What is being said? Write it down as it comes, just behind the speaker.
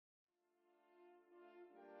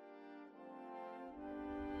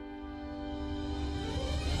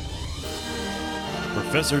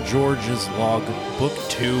Professor George's Log, Book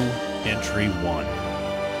 2, Entry 1.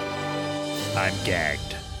 I'm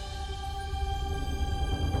gagged.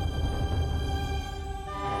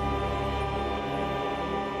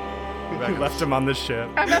 You left him on the ship.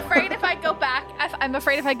 I'm afraid if I go back, I'm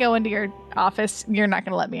afraid if I go into your office, you're not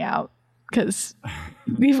going to let me out because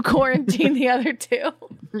we've quarantined the other two.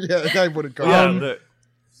 Yeah, I wouldn't go.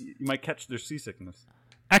 You might catch their seasickness.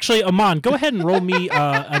 Actually, Amon, go ahead and roll me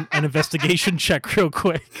an investigation check real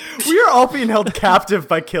quick. We are all being held captive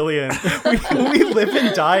by Cillian. We live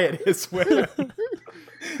and die at his whim.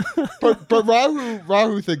 But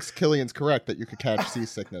Rahu thinks Cillian's correct that you could catch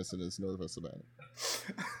seasickness and is nervous about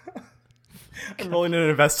it. I'm rolling an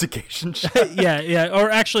investigation check. yeah, or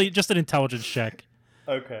actually just an intelligence check.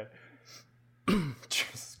 Okay.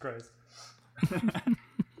 Jesus Christ.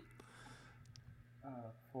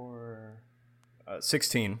 For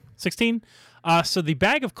 16. 16? So the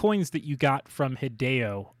bag of coins that you got from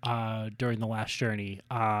Hideo during the last journey,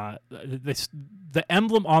 the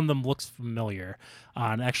emblem on them looks familiar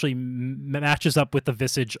and actually matches up with the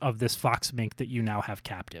visage of this fox mink that you now have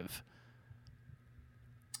captive.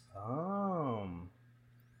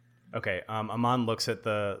 Okay, Amon looks at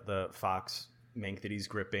the fox mink that he's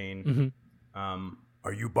gripping. Mm-hmm.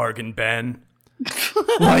 Are you Bargain Ben?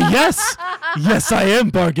 Why, yes! Yes, I am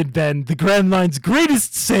Bargain Ben, the Grand Line's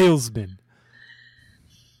greatest salesman.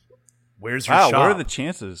 Where's your shop? What are the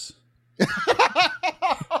chances? we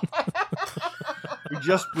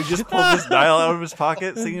just pulled this dial out of his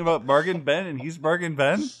pocket thinking about Bargain Ben, and he's Bargain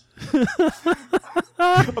Ben?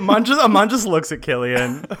 Amon just looks at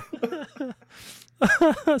Cillian.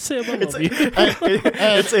 Sam, I love you.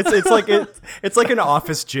 It's like an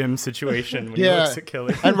office gym situation when he looks at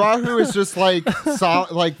Cillian. And Rahu is just like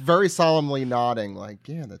very solemnly nodding, like,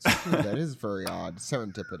 yeah, that's true. That is very odd,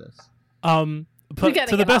 serendipitous. But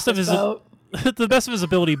to the best of his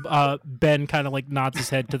ability, Ben kind of like nods his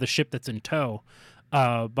head to the ship that's in tow,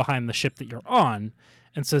 behind the ship that you're on,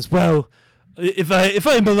 and says, "Well, if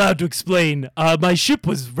I am allowed to explain, my ship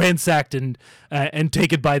was ransacked and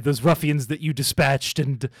taken by those ruffians that you dispatched,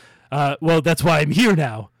 and well, that's why I'm here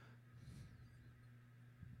now."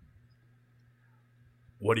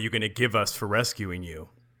 What are you going to give us for rescuing you?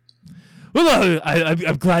 Well,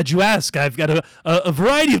 I'm glad you asked. I've got a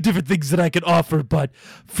variety of different things that I could offer, but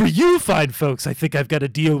for you fine folks, I think I've got to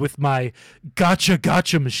deal with my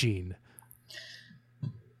gacha machine.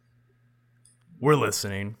 We're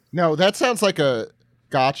listening. No, that sounds like a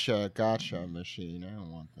gotcha machine. I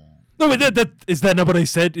don't want that. No, wait, that is that not what I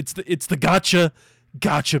said? It's the gacha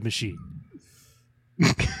machine.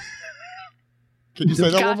 Can you say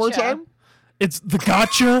that one more time? It's the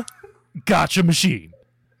gacha machine.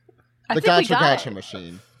 The gacha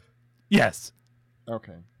machine. Yes.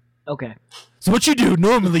 Okay. So what you do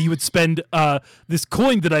normally, you would spend this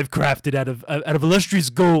coin that I've crafted out of illustrious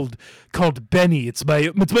gold called Benny. It's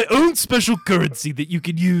my own special currency that you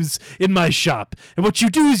can use in my shop. And what you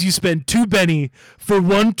do is you spend 2 Benny for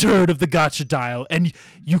 1 turn of the gacha dial, and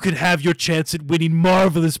you could have your chance at winning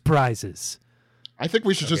marvelous prizes. I think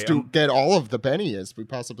we should just get all of the Benny as we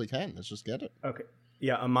possibly can. Let's just get it. Okay.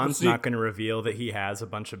 Yeah, Amon's not going to reveal that he has a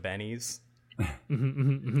bunch of bennies.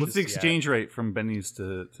 What's the exchange rate from bennies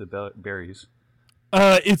to berries?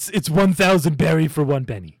 It's 1,000 berry for 1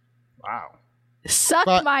 Benny. Wow. Suck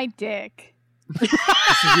my dick. This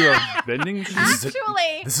is your vending machine?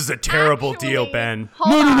 This is a terrible deal, Ben.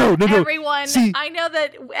 No, everyone. See, I know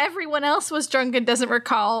that everyone else was drunk and doesn't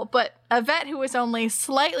recall, but Yvette, who was only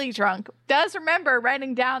slightly drunk, does remember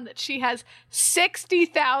writing down that she has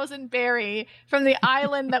 60,000 berry from the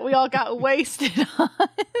island that we all got wasted on.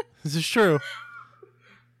 This is true.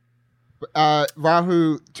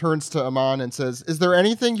 Rahu turns to Amon and says, "Is there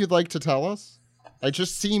anything you'd like to tell us? It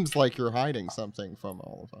just seems like you're hiding something from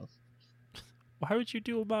all of us." Why would you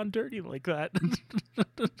do Amon dirty like that?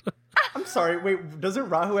 I'm sorry, wait, doesn't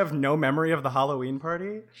Rahu have no memory of the Halloween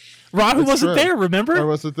party? Rahu wasn't there, remember? I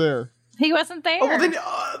wasn't there. He wasn't there. Oh,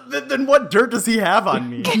 well, then what dirt does he have on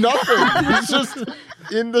me? Nothing. He's just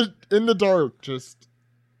in the dark, just...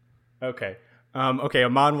 Okay. Okay,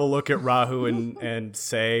 Amon will look at Rahu and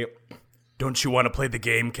say, "Don't you want to play the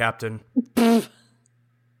game, Captain?"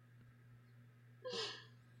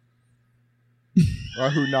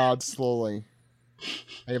 Rahu nods slowly.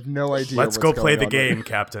 I have no idea. Let's go play the game,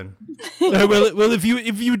 Captain. Well, if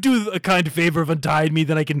you do a kind favor of untying me,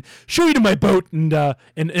 then I can show you to my boat and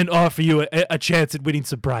offer you a chance at winning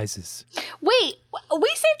some prizes. Wait, we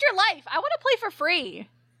saved your life. I want to play for free.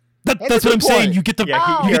 That's what I'm saying. You get the.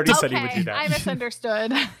 Yeah, he already said he would do that. I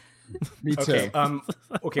misunderstood. Me too.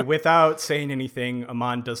 Okay. Without saying anything,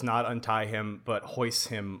 Amon does not untie him, but hoists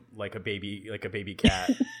him like a baby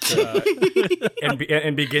cat,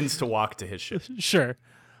 and begins to walk to his ship. Sure.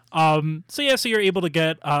 So you're able to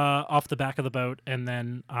get off the back of the boat and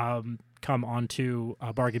then come onto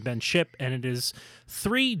Bargain Ben's ship, and it is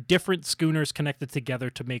 3 different schooners connected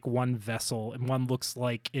together to make one vessel, and one looks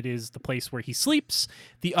like it is the place where he sleeps.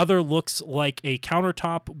 The other looks like a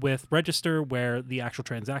countertop with register where the actual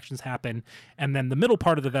transactions happen, and then the middle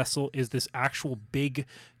part of the vessel is this actual big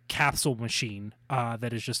capsule machine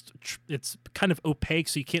that is just it's kind of opaque,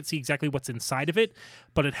 so you can't see exactly what's inside of it,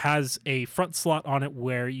 but it has a front slot on it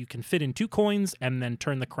where you can fit in 2 coins and then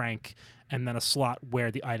turn the crank, and then a slot where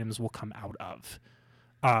the items will come out of.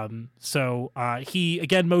 So he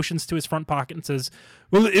again motions to his front pocket and says,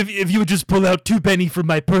 well, if you would just pull out 2 penny from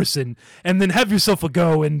my person and then have yourself a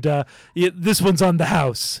go, and this one's on the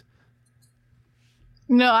house.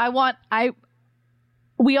 No,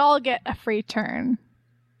 we all get a free turn.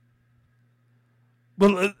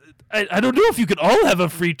 Well, I don't know if you could all have a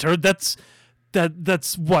free turn. That's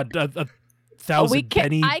what, a 1,000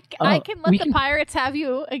 penny? I can let the pirates have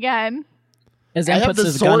you again. Azam puts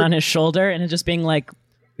his gun on his shoulder and just being like,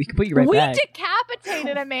 we can put you back. We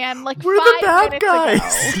decapitated a man like We're 5 the bad minutes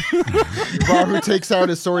guys. ago. Rahu takes out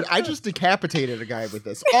his sword. I just decapitated a guy with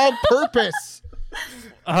this on purpose.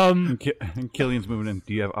 And Cillian's moving in.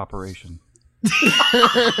 Do you have operation?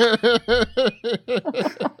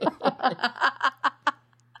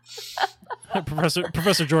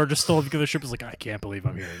 Professor George is still looking at the ship. Is like, I can't believe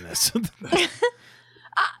I'm hearing this. I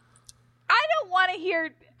don't want to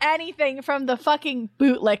hear anything from the fucking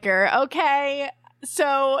bootlicker, okay?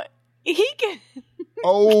 So he can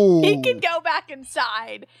he can go back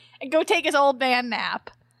inside and go take his old man nap.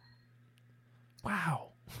 Wow.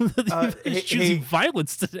 He's choosing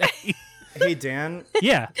violence today. Hey Dan.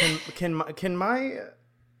 Yeah. Can my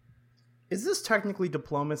is this technically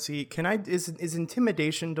diplomacy? Is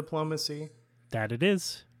intimidation diplomacy? That it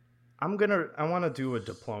is. I want to do a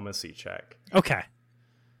diplomacy check. Okay.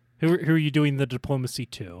 Who are you doing the diplomacy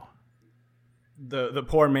to? The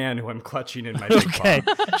poor man who I'm clutching in my big Okay.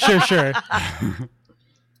 palm. Sure.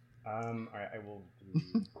 All right, I will do.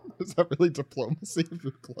 Is that really diplomacy if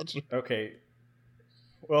you're clutching? Okay.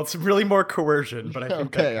 Well, it's really more coercion, but I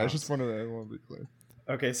think okay. that I just want to be clear.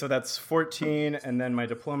 Okay, so that's 14, and then my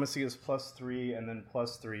diplomacy is +3, and then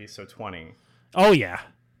 +3, so 20. Oh yeah,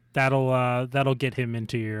 that'll get him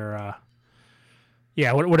into your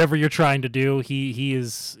whatever you're trying to do. He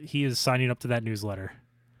is signing up to that newsletter.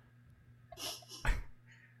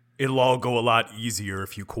 It'll all go a lot easier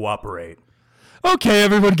if you cooperate. Okay,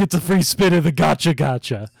 everyone gets a free spin of the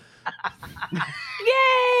gacha.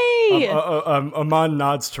 Yay! Amon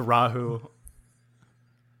nods to Rahu.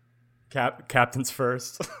 Captain's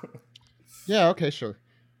first. Yeah, okay, sure.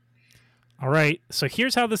 All right, so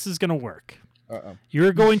here's how this is going to work. Uh-oh.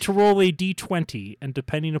 You're going to roll a d20, and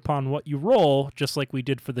depending upon what you roll, just like we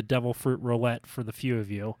did for the devil fruit roulette for the few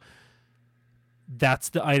of you, that's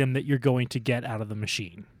the item that you're going to get out of the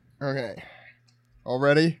machine. Okay.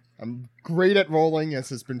 Already? I'm great at rolling, as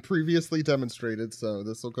has been previously demonstrated, so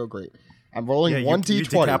this will go great. I'm rolling 1d20. You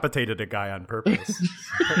decapitated a guy on purpose.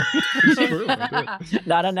 True, I did.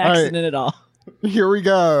 Not an accident at all. Here we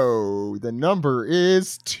go. The number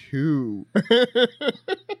is 2.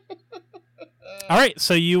 All right,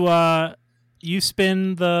 so you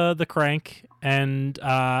spin the crank, and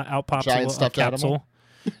out pops Giant a stuffed capsule.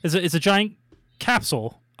 animal? It's a giant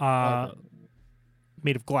capsule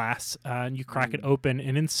made of glass, and you crack it open,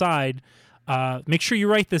 and inside, make sure you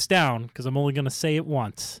write this down because I'm only going to say it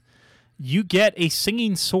once. You get a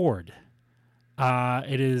singing sword.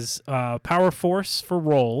 It is power force for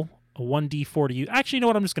roll, a 1d4 to you. Actually, you know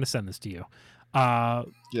what? I'm just going to send this to you. Yeah,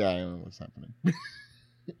 I know what's happening.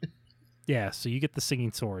 Yeah, so you get the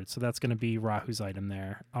singing sword. So that's going to be Rahu's item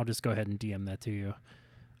there. I'll just go ahead and DM that to you.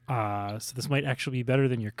 So this might actually be better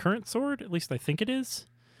than your current sword. At least I think it is.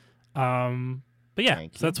 But yeah,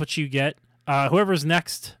 so that's what you get. Whoever's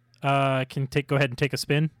next can go ahead and take a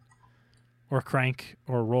spin. Or crank,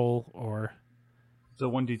 or roll, or...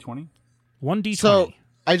 So 1d20? 1d20. So,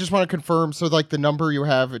 I just want to confirm, so like the number you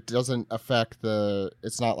have, it doesn't affect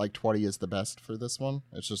it's not like 20 is the best for this one?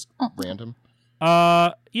 It's just random?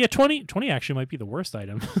 Yeah, 20 actually might be the worst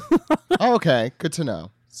item. Oh, okay, good to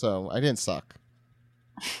know. So, I didn't suck.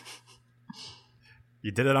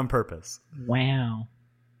 You did it on purpose. Wow.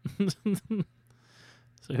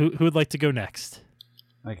 So who would like to go next?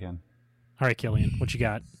 I can. All right, Cillian, what you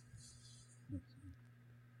got?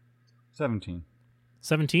 17.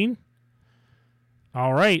 17?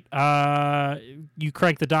 All right. You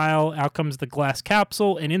crank the dial. Out comes the glass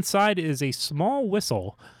capsule, and inside is a small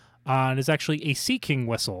whistle. It is actually a Sea King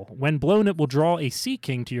whistle. When blown, it will draw a Sea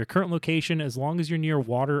King to your current location as long as you're near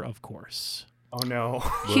water, of course. Oh no!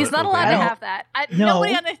 He's not allowed to have that. No.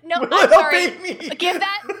 I'm sorry. Give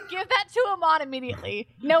that to Amon immediately.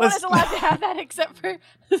 No one is allowed to have that except for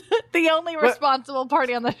the only responsible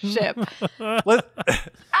party on the ship.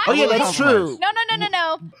 Oh yeah, that's true.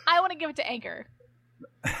 No. I want to give it to Anchor.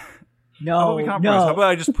 No. How about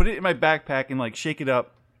I just put it in my backpack and like shake it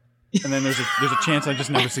up, and then there's a chance I just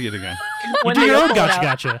never see it again. You do your own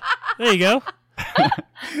gotcha. There you go.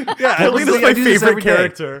 Yeah, at least it's my favorite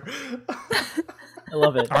character. I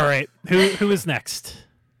love it. All right. Who is next?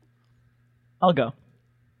 I'll go.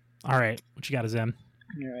 All right. What you got, Zem?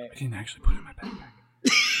 All right. I didn't actually put it in my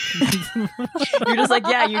backpack. You're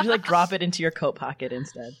just like drop it into your coat pocket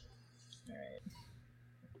instead. All right.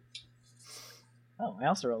 Oh, I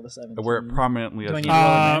also rolled a 17. I wear it prominently as Do I a need to roll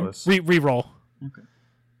a necklace. Re-roll. Okay.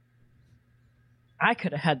 I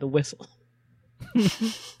could have had the whistle.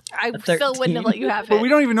 I A still wouldn't have let you have it. But we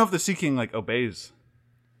don't even know if the Sea King like obeys.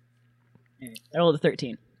 I rolled a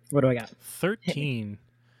 13. What do I got? 13.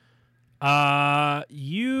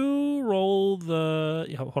 You roll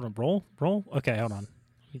the... Hold on. Roll? Okay, hold on.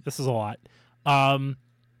 This is a lot.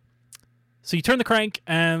 So you turn the crank,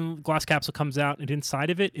 and glass capsule comes out, and inside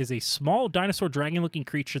of it is a small dinosaur dragon-looking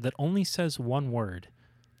creature that only says one word.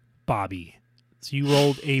 Bobby. So you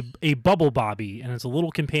rolled a bubble Bobby, and it's a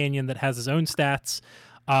little companion that has his own stats.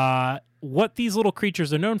 What these little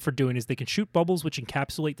creatures are known for doing is they can shoot bubbles which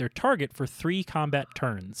encapsulate their target for 3 combat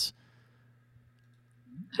turns.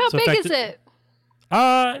 How big is it?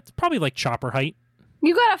 It's probably like chopper height.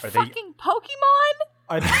 You got a fucking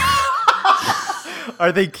Pokemon?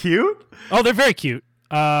 Are they cute? Oh, they're very cute.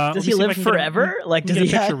 Does he live forever? Does he get a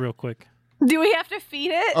picture have... real quick? Do we have to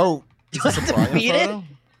feed it? Oh, is this a Brian Feed it? photo?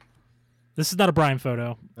 This is not a Brian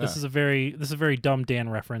photo. Yeah. This is a very dumb Dan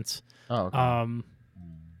reference. Oh, okay.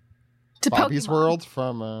 To Bobby's Pokemon. World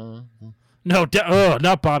from. No,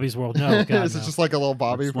 not Bobby's World. No, God, Is it no. just like a little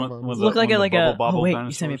Bobby Just from? one- Look like one a of the bubble Oh bobble wait,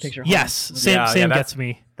 you sent me a dinosaurs? picture. Yes, Sam that's- gets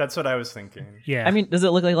me. That's what I was thinking. Yeah. I mean, does it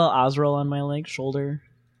look like a little Osril on my like shoulder?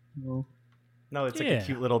 No. No, it's like Yeah. a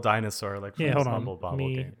cute little dinosaur, like from Yeah, the hold on. Humble Bobble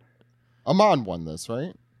Me- game. Amon won this,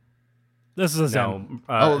 right? this is a Zem.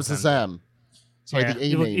 No, It was a Zem. Sorry, Yeah, the A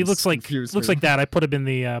he names looks like confused looks me. like that. I put him in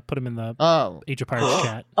the Oh, Age of Pirates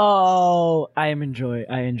chat. Oh, I enjoy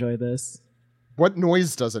this. what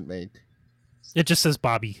noise does it make? It just says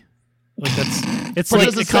Bobby. Like it's But like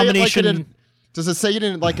does a it say it like combination. Does it say it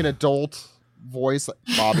in like an adult voice, like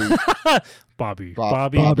Bobby? Bobby.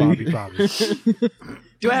 Bobby.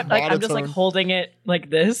 Do I have I'm just like Monotone. holding it like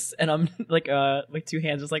this, and I'm like 2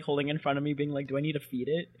 hands just like holding it in front of me, being like, do I need to feed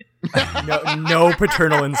it? no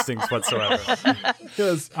paternal instincts whatsoever.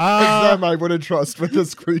 Because Zem I wouldn't trust with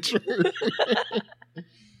this creature.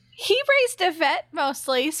 He raised a vet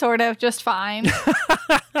mostly, sort of, just fine.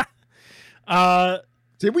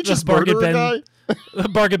 Did we just Bargain murder a Ben. guy?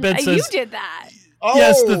 Bargain Ben You says, did that. Oh,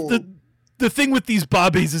 yes, the thing with these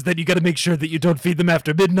bobbies is that you got to make sure that you don't feed them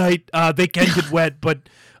after midnight. They can get wet, but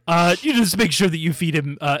you just make sure that you feed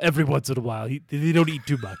him every once in a while. They don't eat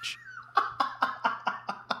too much.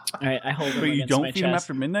 All right, I hold him But you against don't my feed him chest.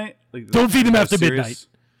 after midnight? Like, Don't feed him that's after serious- midnight.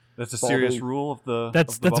 That's a serious Bobby. rule of the.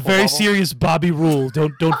 That's of the a bubble very bobble? serious Bobby rule.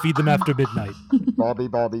 Don't feed them after midnight. Bobby.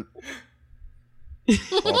 Bobby.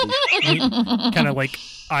 Kind of like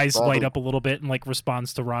eyes Bobby. light up a little bit and like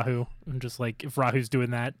responds to Rahu, and just like if Rahu's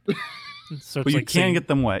doing that, so But you can get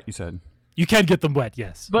them wet. You said. you can get them wet.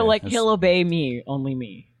 Yes. But Yeah, like that's- he'll obey me, only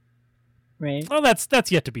me, right? Well, that's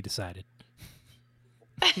yet to be decided.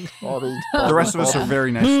 Bobby. The rest of us are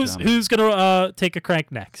very nice. to them. Who's gonna take a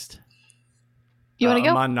crank next? You want to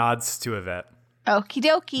go? Amon nods to Yvette. Okie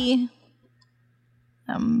dokie.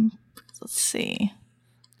 Let's see.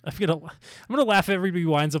 I'm gonna laugh if everybody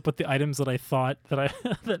winds up with the items that I thought that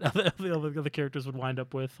the other characters would wind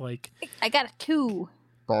up with. Like I got a 2.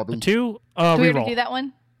 Bobby. 2. Do we already Reroll. do that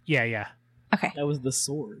one? Yeah. Okay. That was the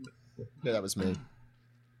sword. Yeah, that was me.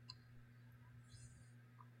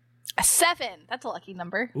 A 7. That's a lucky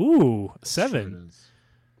number. Ooh, 7.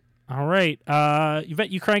 All right. Yvette,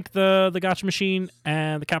 you crank the gacha machine,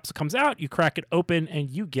 and the capsule comes out. You crack it open, and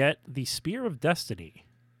you get the Spear of Destiny.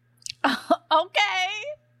 Okay.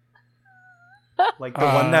 Like the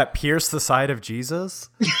one that pierced the side of Jesus?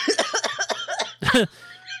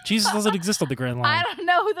 Jesus doesn't exist on the Grand Line. I don't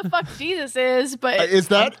know who the fuck Jesus is, but Is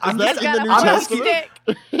that he's in the got a New fucking Testament?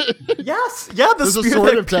 stick. Yes. Yeah, the There's a spear sword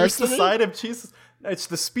that of pierced the destiny? side of Jesus. It's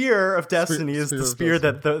the spear of destiny is spear the of spear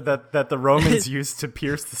destiny. that the Romans used to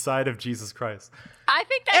pierce the side of Jesus Christ. I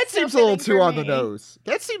think that seems a little too on the nose.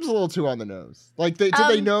 That seems a little too on the nose. Like, did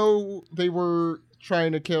they know they were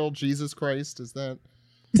trying to kill Jesus Christ? Is that?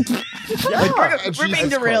 We're being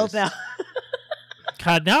derailed now.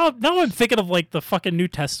 God, now I'm thinking of like the fucking New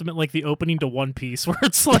Testament, like the opening to One Piece, where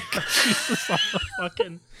it's like Jesus on the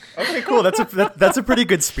fucking. Okay, cool. That's a pretty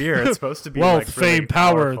good spear. It's supposed to be wealth, like really fame,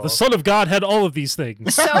 power. powerful. The Son of God had all of these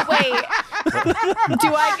things. So wait,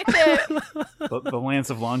 do I get to? The Lance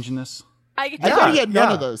of Longinus. I get I to thought he had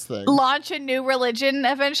none of those things. launch a new religion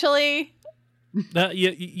eventually.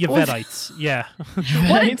 Yevedites, yeah.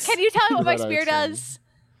 What, can you tell me what my spear does?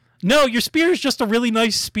 No, your spear is just a really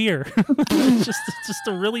nice spear. It's just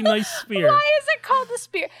a really nice spear. Why is it called a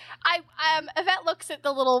spear? Yvette looks at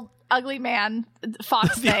the little ugly man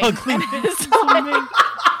fox The thing. ugly and man. is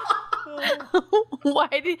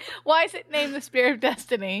like, why is it named the Spear of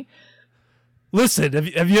Destiny? Listen,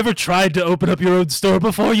 have you ever tried to open up your own store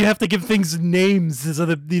before? You have to give things names. There's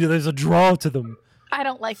a draw to them. I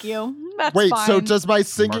don't like you. That's Wait, fine. so does my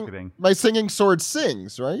Marketing. singing sword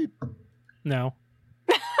sings, right? No.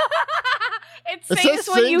 it It sings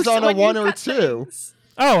says when you sings on a when you 1 or cut 2. things.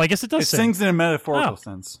 Oh, I guess it does It sing. sings in a metaphorical Oh.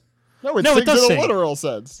 sense. No, it No, it sings does in a sing. literal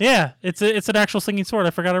sense. Yeah, it's an actual singing sword.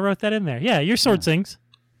 I forgot I wrote that in there. Yeah, your sword sings.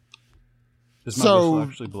 Does my whistle So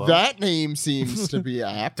actually blow? that name seems to be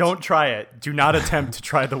apt. Don't try it. Do not attempt to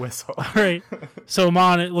try the whistle. All right. So,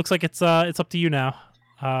 Amon, it looks like it's up to you now.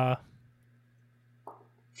 That's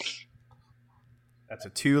a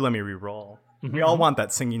 2. Let me re-roll. We all want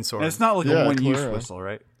that singing sword. And it's not like Yeah, a one-use clearly. whistle,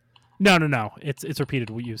 right? No. It's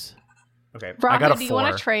repeated use. Okay, Rahu, I got a 4. do you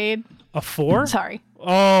want to trade? A 4? Sorry.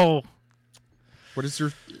 Oh. What is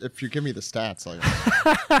your? If you give me the stats,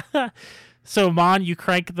 So, Amon, you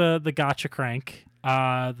crank the gacha crank.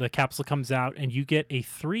 The capsule comes out, and you get a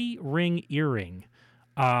 3-ring earring.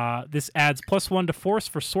 This adds +1 to force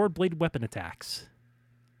for sword blade weapon attacks.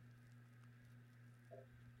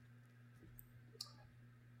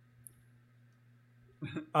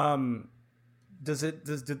 Does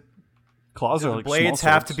Claws do are the like blades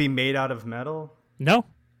small have swords. to be made out of metal? No.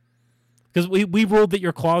 Because we ruled that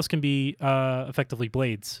your claws can be effectively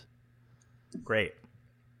blades. Great.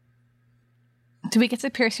 Do we get to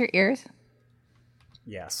pierce your ears?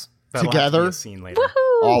 Yes. Together? Be a scene later.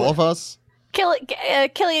 Woohoo! all of us.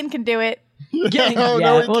 Killian can do it. No, yeah, we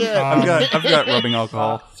well, can't. I've got rubbing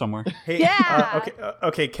alcohol somewhere. Hey, Yeah.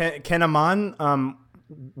 okay. Can Amon,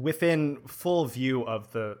 within full view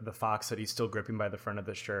of the fox that he's still gripping by the front of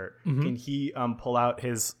the shirt, can he pull out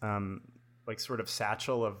his like sort of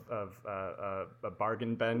satchel of a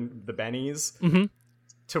bargain the bennies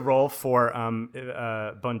to roll for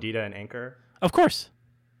Bondita and Anchor? Of course.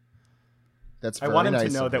 That's I very want him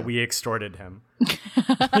nice to know of that him. we extorted him.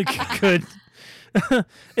 Good.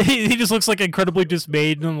 he just looks like incredibly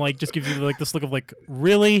dismayed and like just gives you like this look of like,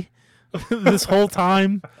 really? This whole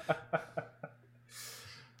time?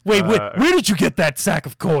 Wait, where did you get that sack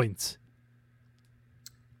of coins?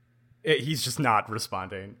 He's just not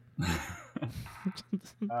responding.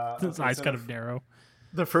 His eyes kind of narrow.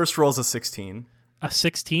 The first roll's a 16. A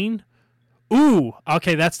 16? Ooh,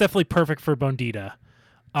 okay, that's definitely perfect for Bondita.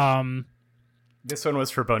 This one was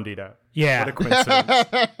for Bondita. Yeah. What a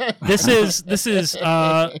coincidence. This is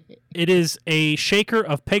it is a shaker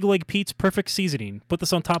of Peg Leg Pete's perfect seasoning. Put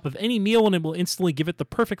this on top of any meal and it will instantly give it the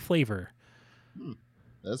perfect flavor.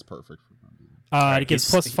 That's perfect. For It gives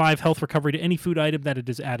 +5 health recovery to any food item that it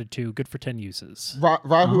is added to. Good for 10 uses.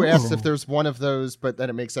 Rahu asks if there's one of those, but then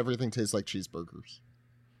it makes everything taste like cheeseburgers.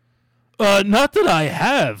 Not that I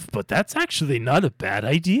have, but that's actually not a bad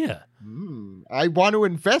idea. I want to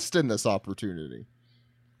invest in this opportunity.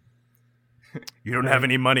 You don't have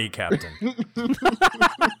any money, Captain.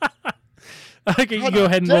 Okay, you God go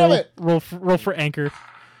ahead and damn roll it. roll for Anchor.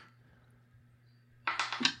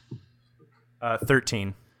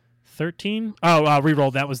 13. 13? Oh,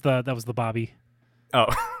 re-roll. That was the Bobby. Oh,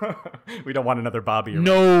 we don't want another Bobby.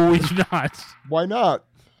 No, we do not. Why not?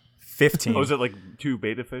 15. Oh, is it like 2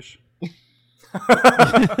 beta fish?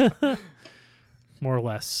 More or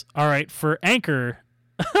less. All right, for Anchor,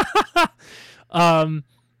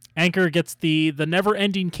 Anchor gets the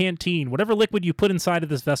never-ending canteen. Whatever liquid you put inside of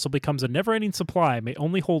this vessel becomes a never-ending supply. May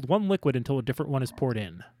only hold one liquid until a different one is poured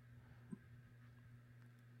in.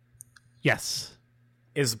 Yes.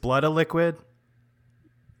 Is blood a liquid?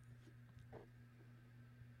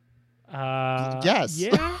 Yes.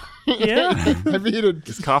 Yeah. Yeah. I mean,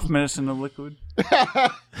 Is cough medicine a liquid?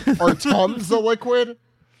 are Tums a liquid?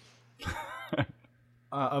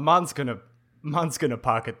 Amon's gonna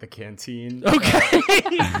pocket the canteen. Okay.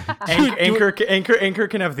 Anchor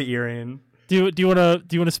can have the earring. Do you want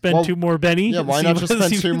to spend 2 more Benny? Yeah, why not just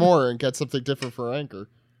spend 2 more and get something different for Anchor?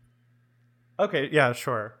 Okay, yeah,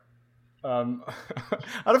 sure. Out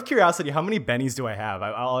of curiosity, how many bennies do I have?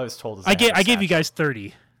 All I was told is I gave you guys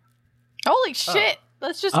 30. Holy shit!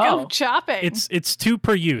 Let's just go shopping. It's 2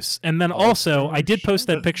 per use, and then also I did post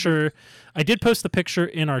that picture. I did post the picture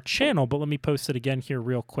in our channel, but let me post it again here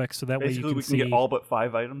real quick so that Basically, way you can see. We can get all but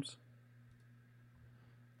 5 items.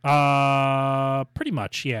 Pretty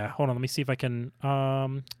much, yeah. Hold on, let me see if I can.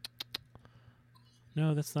 No,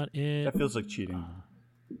 that's not it. That feels like cheating.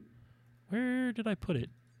 Where did I put it?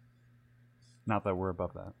 Not that we're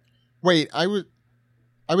above that. Wait, I was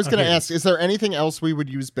going to ask, is there anything else we would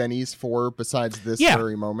use bennies for besides this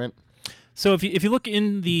very moment? So if you look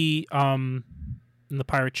in the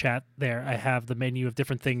pirate chat there, I have the menu of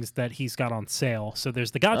different things that he's got on sale. So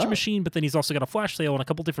there's the gacha machine, but then he's also got a flash sale and a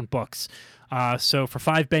couple different books. So for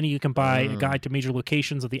 5 Benny, you can buy a guide to major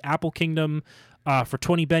locations of the Apple Kingdom. For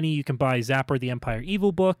 20 Benny, you can buy Zapper, the Empire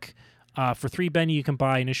Evil book. For 3 Benny, you can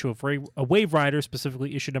buy an issue of a Wave Rider,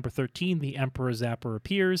 specifically issue number 13, The Emperor Zapper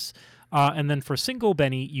Appears. And then for single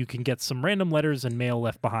Benny, you can get some random letters and mail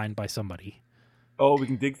left behind by somebody. Oh, we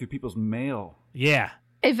can dig through people's mail. Yeah.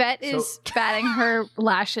 Yvette is batting her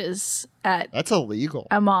lashes at That's illegal.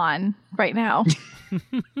 Amon right now.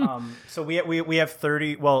 So we have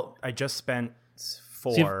 30. Well, I just spent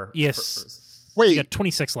 4. Yes. Wait. You got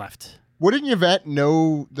 26 left. Wouldn't Yvette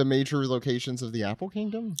know the major locations of the Apple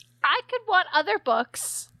Kingdom? I could want other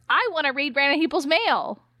books. I want to read Brandon Heeple's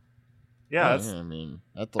mail. Yeah, I mean,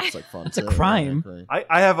 that looks like fun. That's a crime.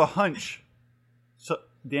 I have a hunch. So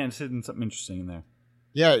Dan's hidden something interesting in there.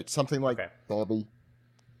 Yeah, it's something like Bobby.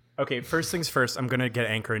 Okay, first things first, I'm going to get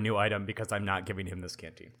Anchor a new item because I'm not giving him this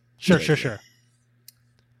canteen. Sure.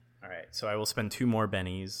 All right, so I will spend 2 more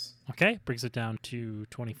bennies. Okay, brings it down to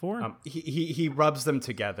 24. He rubs them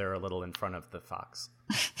together a little in front of the fox.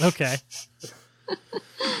 Okay.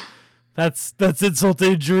 That's insult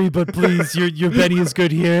to injury, but please, your Benny is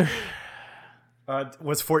good here.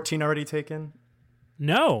 Was 14 already taken?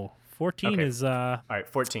 No, 14 is... All right,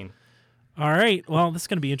 14. All right, well, this is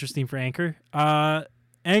going to be interesting for Anchor.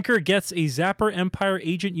 Anchor gets a Zapper Empire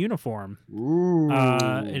agent uniform. Ooh.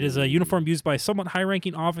 It is a uniform used by a somewhat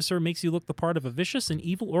high-ranking officer, makes you look the part of a vicious and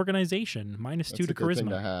evil organization. -2 to That's a good charisma. thing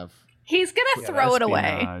to have. He's going to throw it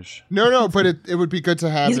away. No, but it would be good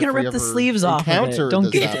to have. He's going to rip the sleeves off of it.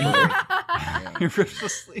 Don't give it to him. He rips the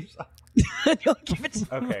sleeves off. Don't give it to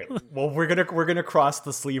him. Okay, well, we're gonna cross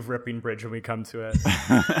the sleeve ripping bridge when we come to it.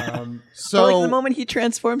 So like the moment he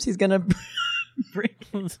transforms, he's going to break.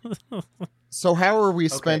 So how are we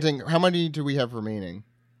spending? How many do we have remaining?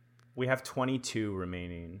 We have 22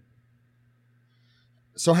 remaining.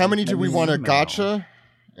 So how many do we want to gacha,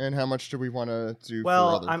 and how much do we want to do?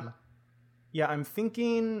 Well, for I'm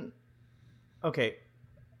thinking. Okay,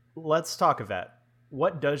 let's talk Yvette.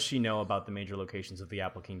 What does she know about the major locations of the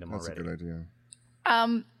Apple Kingdom already? That's a good idea.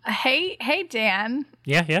 Hey, Dan.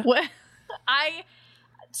 Yeah. What?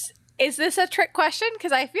 Is this a trick question?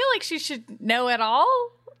 Because I feel like she should know it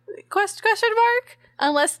all. Question mark?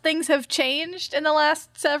 Unless things have changed in the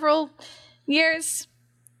last several years.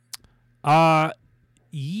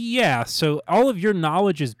 Yeah. So all of your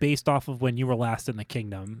knowledge is based off of when you were last in the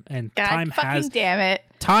kingdom, and God damn it.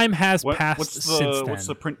 Time has passed since then. What's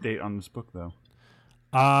the print date on this book, though?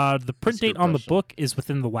 The print date on the book is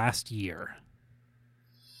within the last year.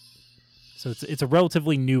 So it's a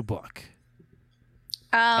relatively new book.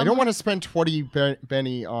 I don't want to spend 20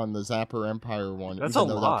 Benny on the Zapper Empire one. That's a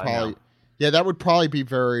lot. Yeah, that would probably be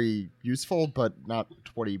very useful, but not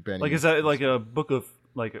 20 Benny. Like, is that like a book of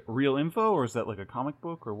like real info, or is that like a comic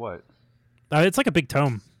book, or what? It's like a big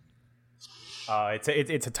tome. It's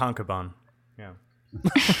a tankobon. Yeah.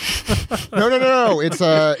 No. It's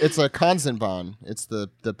a Kanzenban. It's the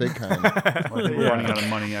big kind. We're running out of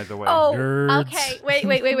money either way. Oh, Nerds. okay.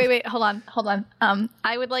 Wait. Hold on.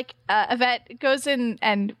 I would like Yvette goes in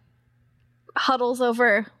and huddles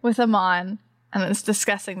over with Amon and is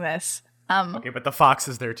discussing this. Okay, but the fox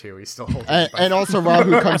is there too. He's still holding. And also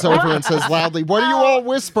Rahu comes over and says loudly, "What are you all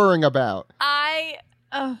whispering about?"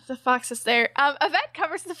 The fox is there. Yvette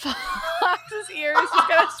covers the fox's ears. He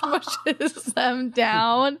kind of smushes them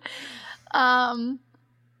down. And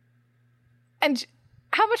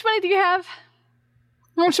how much money do you have?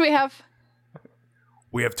 How much do we have?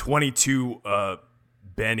 We have 22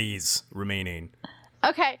 bennies remaining.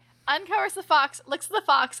 Okay, uncovers the fox, looks at the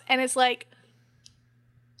fox, and it's like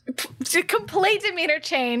complete demeanor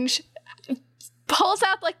change. Pulls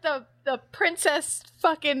out like the princess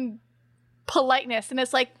fucking politeness, and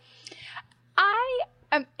it's like, I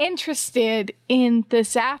am interested in the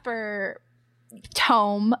Zapper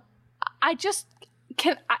tome. I just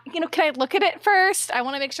can I look at it first? I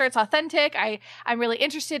want to make sure it's authentic. I'm really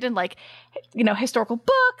interested in like, historical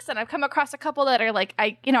books, and I've come across a couple that are like,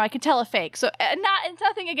 I can tell a fake. So it's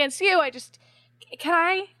nothing against you.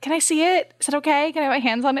 Can I see it? Is it okay? Can I have my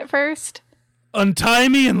hands on it first? Untie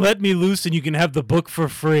me and let me loose, and you can have the book for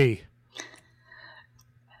free.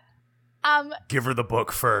 Give her the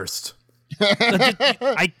book first.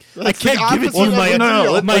 I can't give it to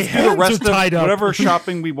you. My hands are tied up. Whatever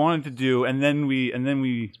shopping we wanted to do, and then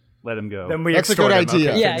we let him go. Then we That's a good extort him.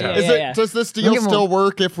 idea. Okay, Yeah. Does this deal still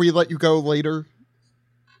work if we let you go later?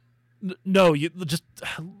 No, you just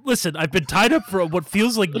listen. I've been tied up for what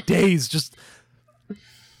feels like days. Just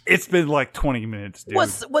it's been like 20 minutes, dude.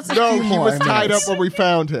 What's No, he was tied up when we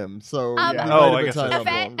found him. So I guess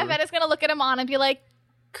Yvette is gonna look at Amon and be like,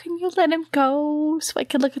 "Can you let him go so I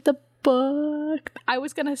can look at the book? I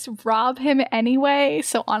was gonna rob him anyway,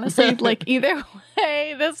 so honestly, like either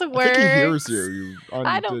way, this works." I think he hears you.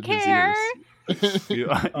 I don't care. You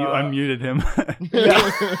unmuted him.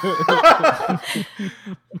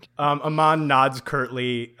 Amon nods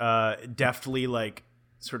curtly, deftly, like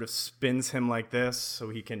sort of spins him like this, so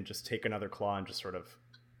he can just take another claw and just sort of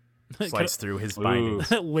slice through his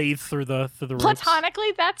bindings. lathe through the ropes.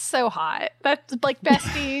 Platonically, that's so hot. That's like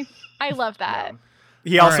bestie. I love that.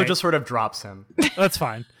 Yeah. He also just sort of drops him. That's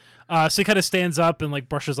fine. So he kind of stands up and like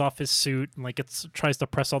brushes off his suit and like tries to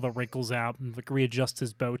press all the wrinkles out and like readjust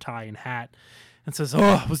his bow tie and hat and says,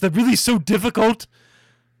 "Oh, was that really so difficult?"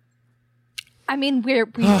 I mean, we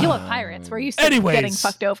deal with pirates. We're used to getting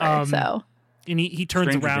fucked over, so. And he turns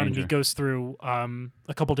Stranger around danger. and he goes through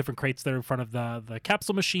a couple different crates there in front of the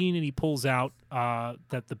capsule machine, and he pulls out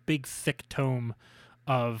the big thick tome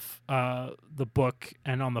of the book,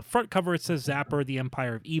 and on the front cover it says Zapper, the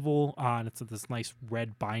Empire of Evil, and it's this nice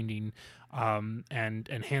red binding,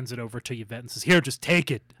 and hands it over to Yvette and says, "Here, just take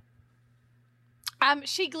it."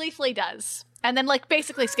 She gleefully does, and then like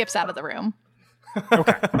basically skips out of the room.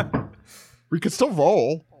 Okay. We could still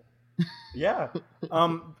roll. Yeah.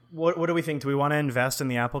 What do we think? Do we want to invest in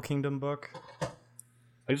the Apple Kingdom book?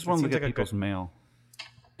 I just want to look at people's mail.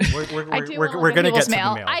 We're gonna get to the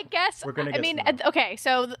mail. I guess. Okay,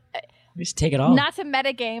 so just take it all. Not to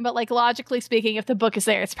metagame, but like logically speaking, if the book is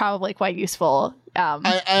there, it's probably quite useful.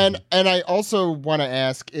 And I also want to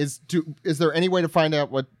ask: is there any way to find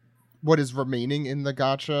out what is remaining in the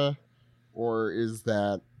gacha, or is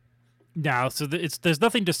that? No, so there's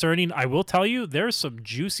nothing discerning. I will tell you, there's some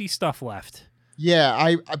juicy stuff left.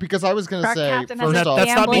 Yeah, because I was going to say, Captain has a that's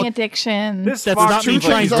gambling addiction. This That's Fox not me seems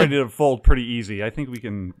like trying he's to- ready to fold pretty easy. I think we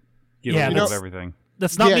can get a little of everything.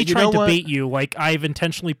 That's not me trying to what? bait you. Like, I've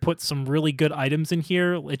intentionally put some really good items in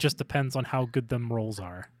here. It just depends on how good them rolls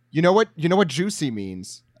are. You know what juicy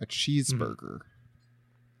means? A cheeseburger.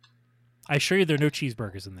 I assure you there are no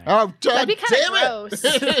cheeseburgers in there. Oh, That'd be kind damn of it!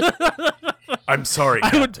 gross. I'm sorry,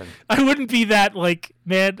 Captain. I wouldn't be that like,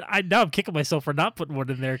 man. Now I'm kicking myself for not putting one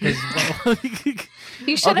in there because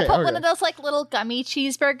You should have put Okay. one of those like little gummy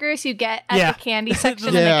cheeseburgers you get at the candy section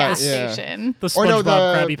in the Yeah, gas yeah. station. the SpongeBob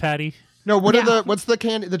Krabby Patty. No, what's the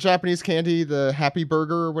candy? The Japanese candy, the Happy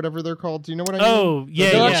Burger or whatever they're called. Do you know what I mean? Oh,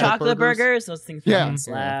 yeah, Little yeah. chocolate burgers. Those things Yeah.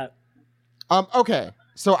 slap. Okay,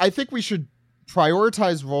 so I think we should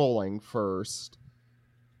prioritize rolling first,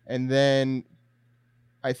 and then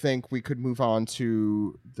I think we could move on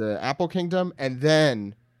to the Apple Kingdom, and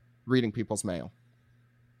then reading people's mail.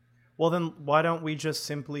 Well, then why don't we just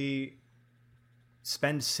simply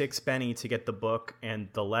spend 6 Benny to get the book and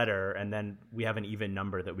the letter, and then we have an even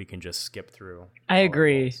number that we can just skip through. I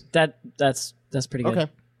agree. That's pretty good.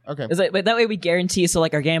 Okay. It's like, but that way we guarantee, so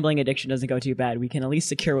like our gambling addiction doesn't go too bad. We can at least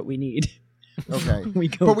secure what we need. Okay.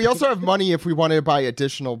 But we also have money if we want to buy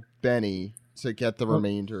additional Benny to get the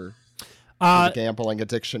remainder of the gambling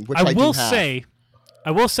addiction, which I will do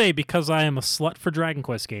have. say, because I am a slut for Dragon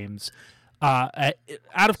Quest games, out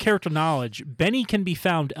of character knowledge, Benny can be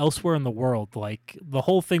found elsewhere in the world. Like, the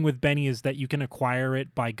whole thing with Benny is that you can acquire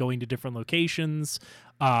it by going to different locations,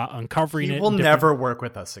 uncovering it. He will never work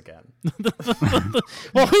with us again.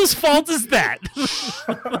 Well, whose fault is that?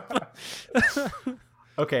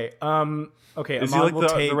 Okay, okay. Is Amon he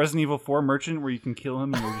like the Resident Evil 4 merchant where you can kill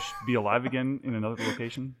him and he'll just be alive again in another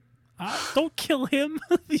location? Don't kill him.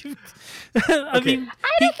 I mean,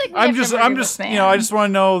 I don't think I'm just I just want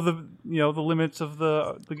to know the limits of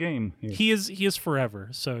the game here. He is forever,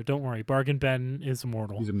 so don't worry. Bargain Ben is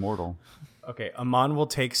immortal. He's immortal. Okay, Amon will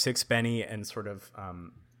take 6 Benny and sort of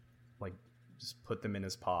like just put them in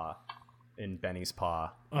his paw. in Benny's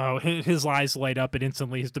paw. Oh, his eyes light up, and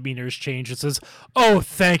instantly his demeanor is changed. It says, "Oh,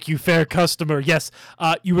 thank you, fair customer. Yes,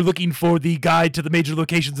 you were looking for the guide to the major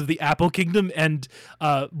locations of the Apple Kingdom and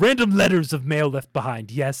random letters of mail left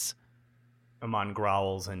behind. Yes." Amon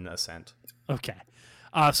growls in assent. Okay.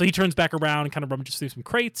 So he turns back around and kind of rummages through some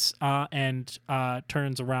crates and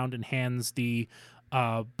turns around and hands the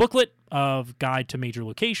booklet of Guide to Major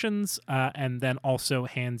Locations and then also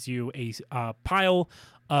hands you a pile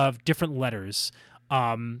of different letters.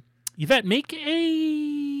 Yvette, make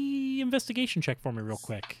a investigation check for me real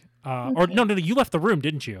quick. Okay. Or no, you left the room,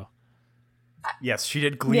 didn't you? Yes, she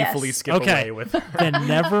did gleefully skip away with her. Then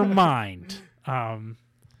never mind. You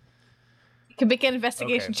can make an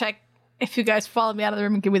investigation check if you guys follow me out of the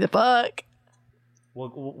room and give me the book.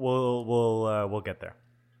 We'll get there.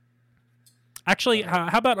 Actually,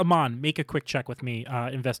 how about Amon? Make a quick check with me,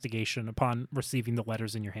 investigation upon receiving the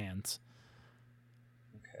letters in your hands.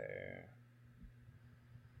 Okay.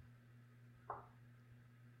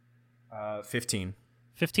 15.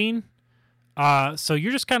 15? So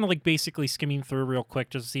you're just kind of like basically skimming through real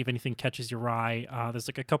quick just to see if anything catches your eye. There's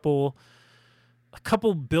like a couple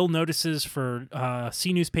bill notices for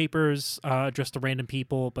C newspapers addressed to random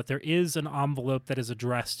people, but there is an envelope that is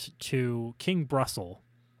addressed to King Brussel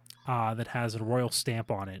that has a royal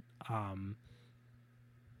stamp on it. And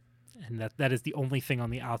that is the only thing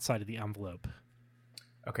on the outside of the envelope.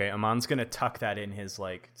 Okay, Amon's going to tuck that in his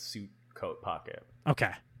like suit coat pocket.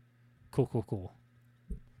 Okay. Cool.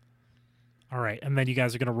 All right, and then you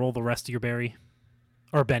guys are going to roll the rest of your berry?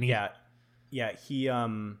 Or Benny? Yeah, he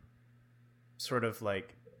sort of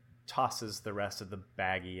like tosses the rest of the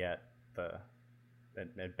baggie at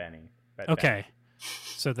Benny. Okay. Benny.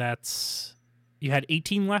 So that's... You had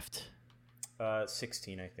 18 left?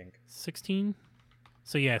 16, I think. 16?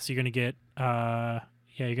 So yeah, so you're going to get...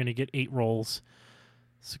 you're going to get 8 rolls.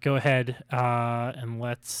 So go ahead and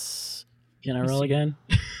let's... Can I roll again?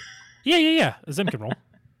 Yeah. Zim can roll.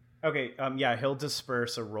 Okay, he'll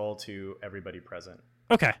disperse a roll to everybody present.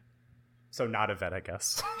 Okay. So not Yvette, I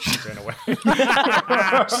guess. She ran away.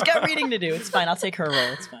 She's got reading to do. It's fine. I'll take her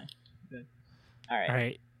roll. It's fine. Good. All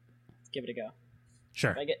right. Let's give it a go.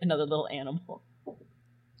 Sure. If I get another little animal.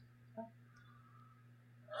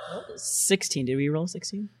 16. Did we roll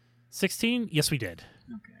 16? 16? Yes, we did.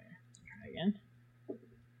 Okay. Try again.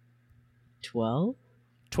 12?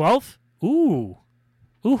 12? Ooh.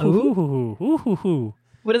 Ooh.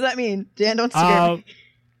 What does that mean? Dan, don't scare me.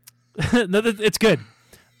 No, it's good.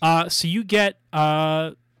 So you get,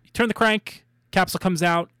 you turn the crank, capsule comes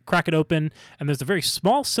out, crack it open, and there's a very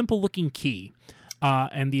small, simple-looking key.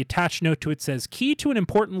 And the attached note to it says, "Key to an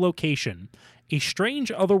important location. A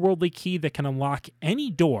strange, otherworldly key that can unlock any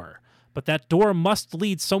door, but that door must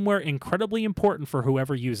lead somewhere incredibly important for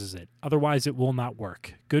whoever uses it. Otherwise, it will not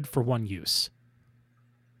work. Good for one use."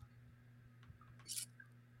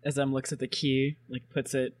 As looks at the key, like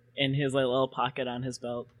puts it in his like little pocket on his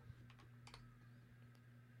belt.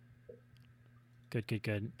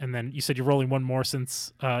 Good. And then you said you're rolling one more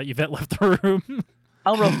since Yvette left the room.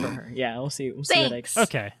 I'll roll for her. Yeah, we'll see. We'll see what I.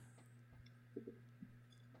 Okay.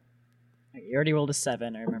 You already rolled a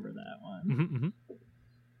 7. I remember that one. Mm-hmm.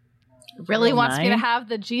 Really wants me to have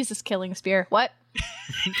the Jesus killing spear. What?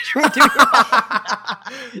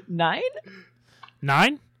 9?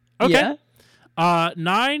 9? Okay. Yeah.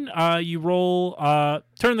 9. You roll.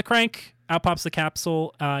 Turn the crank. Out pops the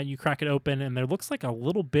capsule. You crack it open, and there looks like a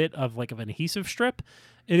little bit of an adhesive strip.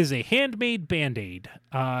 It is a handmade Band-Aid.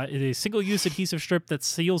 It is a single-use adhesive strip that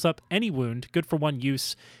seals up any wound. Good for one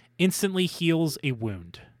use. Instantly heals a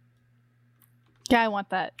wound. Yeah, I want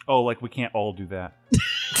that. Oh, like we can't all do that.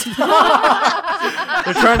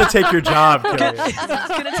 They're trying to take your job, Cillian. It's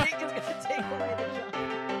gonna take away the job.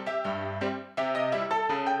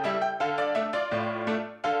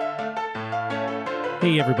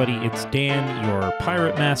 Hey everybody, it's Dan, your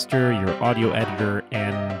pirate master, your audio editor,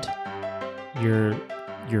 and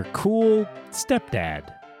your cool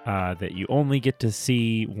stepdad that you only get to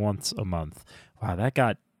see once a month. Wow, that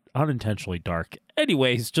got unintentionally dark.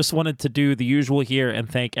 Anyways, just wanted to do the usual here and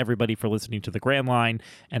thank everybody for listening to the Grand Line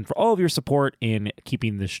and for all of your support in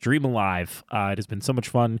keeping this stream alive. It has been so much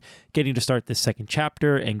fun getting to start this second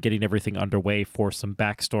chapter and getting everything underway for some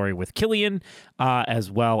backstory with Cillian,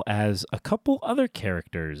 as well as a couple other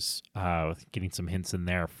characters, getting some hints in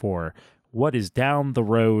there for what is down the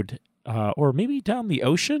road, or maybe down the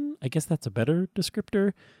ocean. I guess that's a better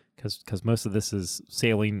descriptor because most of this is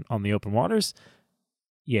sailing on the open waters.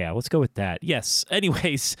 Yeah, let's go with that. Yes.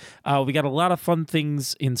 Anyways, we got a lot of fun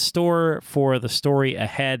things in store for the story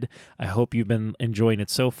ahead. I hope you've been enjoying it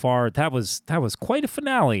so far. That was quite a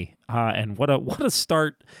finale, and what a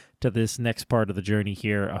start to this next part of the journey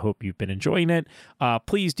here. I hope you've been enjoying it.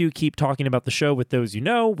 Please do keep talking about the show with those you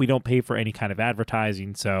know. We don't pay for any kind of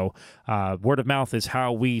advertising, so word of mouth is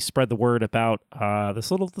how we spread the word about this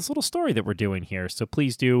little story that we're doing here. So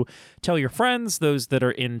please do tell your friends, those that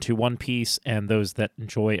are into One Piece and those that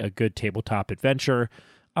enjoy a good tabletop adventure.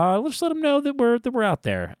 Let's let them know that we're out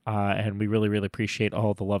there, and we really, really appreciate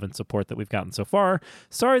all the love and support that we've gotten so far.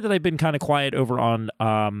 Sorry that I've been kind of quiet over on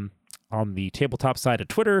the tabletop side of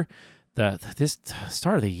Twitter. This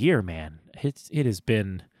start of the year, man, it has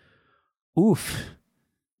been oof.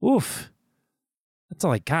 That's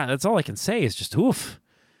all I got. That's all I can say is just oof.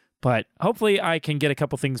 But hopefully, I can get a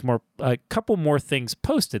couple more things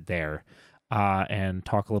posted there. And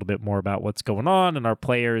talk a little bit more about what's going on and our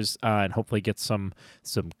players, and hopefully get some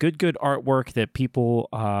good artwork that people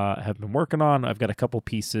have been working on. I've got a couple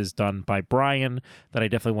pieces done by Brian that I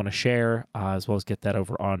definitely want to share, as well as get that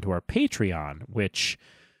over onto our Patreon, which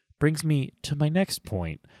brings me to my next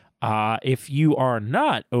point. If you are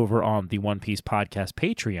not over on the One Piece Podcast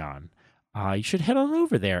Patreon, you should head on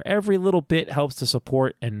over there. Every little bit helps to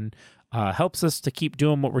support and helps us to keep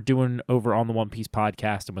doing what we're doing over on the One Piece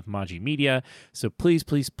Podcast and with Maji Media. So please,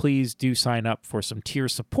 please, please do sign up for some tier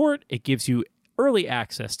support. It gives you early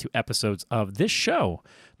access to episodes of this show,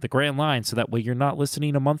 The Grand Line, so that way you're not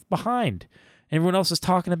listening a month behind. Everyone else is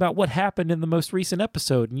talking about what happened in the most recent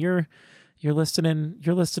episode, and you're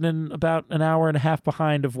listening about an hour and a half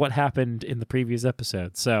behind of what happened in the previous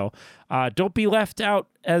episode. So don't be left out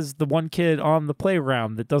as the one kid on the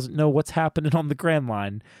playground that doesn't know what's happening on the Grand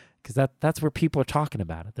Line, because that's where people are talking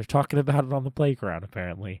about it. They're talking about it on the playground,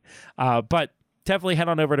 apparently. But definitely head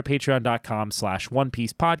on over to patreon.com/One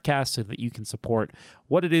Piece Podcast so that you can support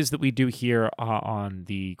what it is that we do here on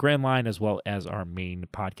the Grand Line, as well as our main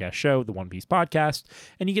podcast show, the One Piece Podcast.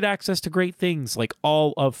 And you get access to great things like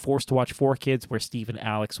all of Forced to Watch 4Kids, where Steve and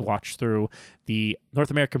Alex watch through the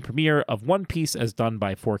North American premiere of One Piece as done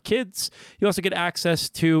by 4Kids. You also get access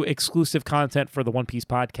to exclusive content for the One Piece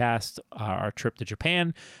Podcast, our trip to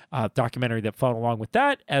Japan, documentary that followed along with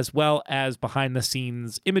that, as well as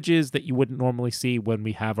behind-the-scenes images that you wouldn't normally see when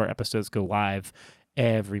we have our episodes go live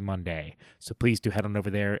every Monday. So please do head on over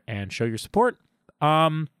there and show your support.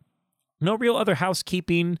 No real other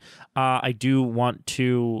housekeeping. I do want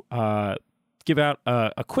to give out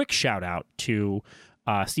a quick shout out to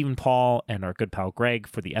Stephen Paul and our good pal Greg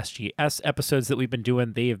for the SGS episodes that we've been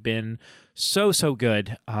doing. They have been so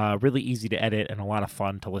good, really easy to edit and a lot of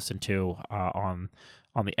fun to listen to on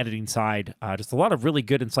the editing side. Just a lot of really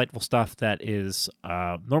good, insightful stuff that is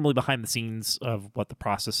normally behind the scenes of what the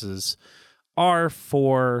processes are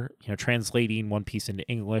for translating One Piece into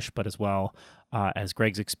English, but as well as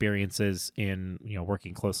Greg's experiences in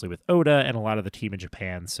working closely with Oda and a lot of the team in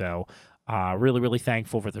Japan. So really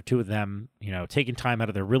thankful for the two of them taking time out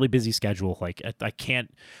of their really busy schedule. Like I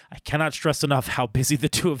cannot stress enough how busy the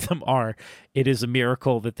two of them are. It is a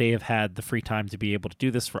miracle that they have had the free time to be able to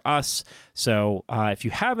do this for us. So if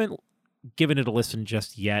you haven't given it a listen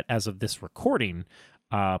just yet as of this recording,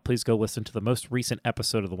 please go listen to the most recent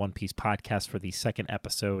episode of the One Piece Podcast for the second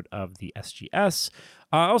episode of the SGS.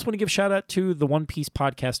 I also want to give a shout out to the One Piece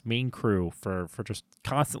Podcast main crew for just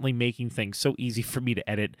constantly making things so easy for me to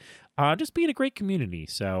edit, just being a great community.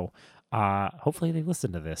 So hopefully they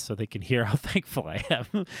listen to this so they can hear how thankful I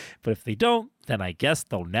am. But if they don't, then I guess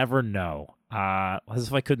they'll never know. As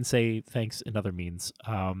if I couldn't say thanks in other means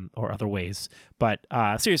or other ways. But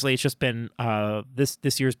seriously, it's just been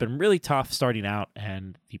this year's been really tough starting out,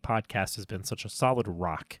 and the podcast has been such a solid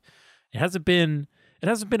rock. It hasn't been a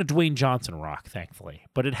Dwayne Johnson rock, thankfully,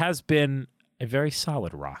 but it has been a very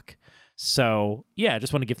solid rock. So yeah, I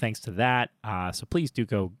just want to give thanks to that. So please do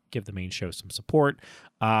go give the main show some support.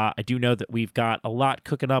 I do know that we've got a lot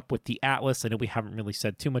cooking up with the Atlas. I know we haven't really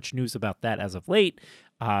said too much news about that as of late.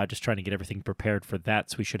 Just trying to get everything prepared for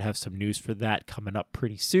that. So we should have some news for that coming up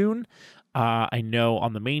pretty soon. I know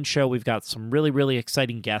on the main show, we've got some really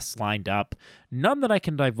exciting guests lined up. None that I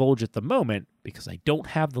can divulge at the moment because I don't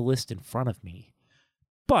have the list in front of me.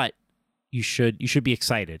 But you should be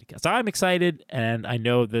excited, because I'm excited, and I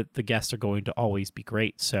know that the guests are going to always be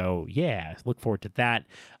great. So yeah, look forward to that.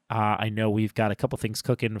 I know we've got a couple things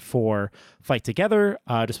cooking for Fight Together.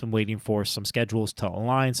 Just been waiting for some schedules to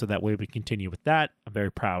align so that way we continue with that. I'm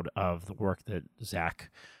very proud of the work that Zach,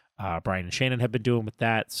 Brian, and Shannon have been doing with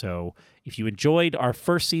that. So if you enjoyed our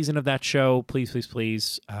first season of that show, please,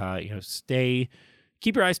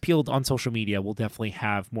 keep your eyes peeled on social media. We'll definitely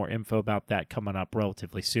have more info about that coming up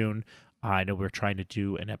relatively soon. I know we're trying to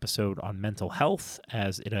do an episode on mental health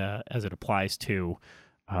as it applies to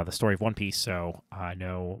the story of One Piece. So I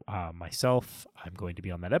know myself, I'm going to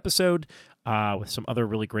be on that episode with some other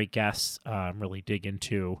really great guests. Really dig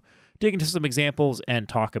into some examples and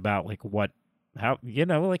talk about like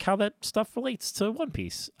how that stuff relates to One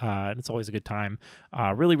Piece. And it's always a good time.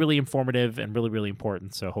 Really, really informative and really, really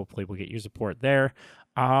important. So hopefully we'll get your support there.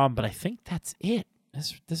 But I think that's it.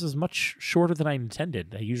 This is much shorter than I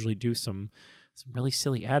intended. I usually do some really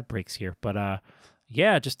silly ad breaks here, but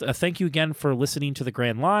just thank you again for listening to the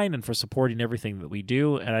Grand Line and for supporting everything that we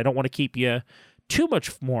do. And I don't want to keep you too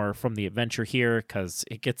much more from the adventure here because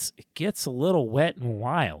it gets a little wet and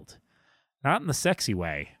wild, not in the sexy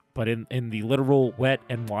way, but in the literal wet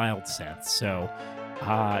and wild sense. So,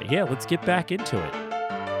 let's get back into it.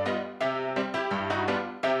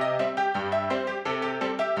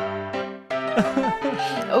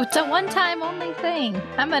 Oh, it's a one-time only thing.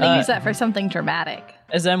 I'm going to use that for something dramatic.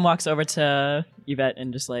 As Em walks over to Yvette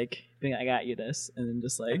and just like, being, I got you this, and then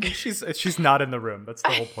just like... She's not in the room. That's the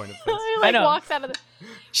whole point of this. I know. Walks out of the...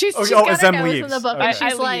 She's got her nose in the book, okay. and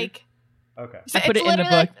she's like... Okay. I put it in the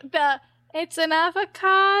book. It's an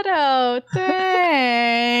avocado.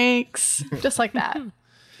 Thanks. Just like that.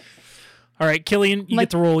 All right, Cillian, you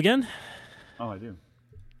get to roll again. Oh, I do.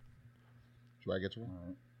 Do I get to roll? All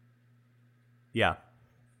right. Yeah.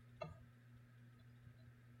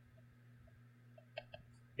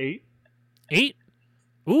 8. 8?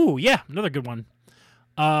 Ooh, yeah, another good one.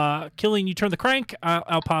 Cillian, you turn the crank,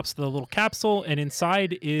 out pops the little capsule, and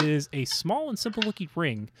inside is a small and simple-looking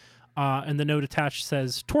ring. And the note attached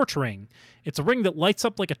says, torch ring. It's a ring that lights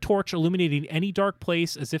up like a torch, illuminating any dark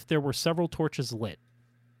place as if there were several torches lit.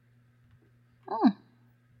 Oh.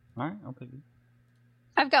 All right, I'll take it.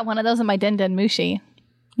 I've got one of those in my Den Den Mushi,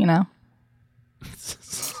 you know.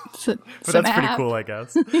 But that's pretty cool, I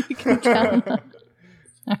guess.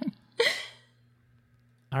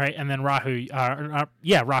 All right, and then Rahu,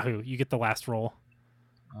 Rahu, you get the last roll.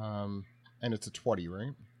 And it's a 20,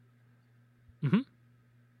 right? Mm-hmm.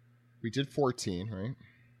 We did 14,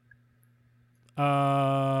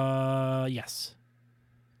 right? Yes.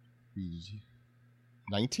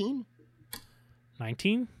 19?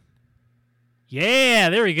 19? Yeah,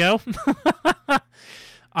 there we go.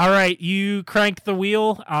 All right, you crank the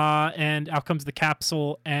wheel, and out comes the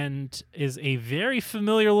capsule, and is a very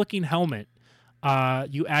familiar-looking helmet.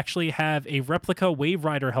 You actually have a replica Wave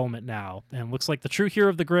Rider helmet now, and looks like the true hero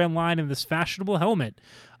of the Grand Line in this fashionable helmet.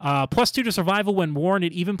 +2 to survival when worn.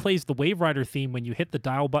 It even plays the Wave Rider theme when you hit the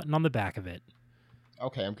dial button on the back of it.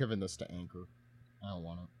 Okay, I'm giving this to Anchor. I don't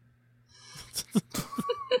want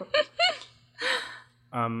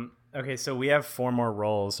it. Okay, so we have 4 more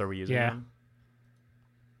rolls. Are we using them?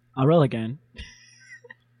 I'll roll again.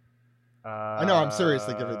 I know. I'm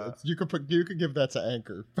seriously giving this. You could give that to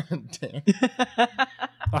Anchor. Damn.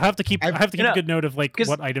 I have to keep a good note of like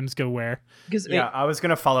what items go where. Yeah, I was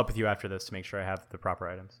gonna follow up with you after this to make sure I have the proper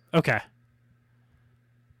items. Okay.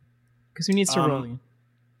 Because who needs to roll?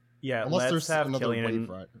 Yeah, unless let's have Cillian and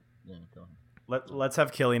go ahead. Let's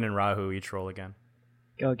have Cillian and Rahu each roll again.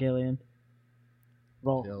 Go, Cillian.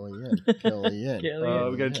 Roll.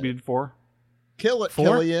 Cillian. We did 4. Kill it, 4?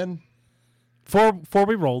 Cillian. 4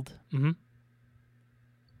 we rolled. Mm-hmm.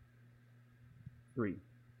 3.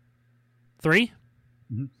 3?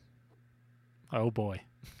 Mm-hmm. Oh boy.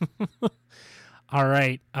 All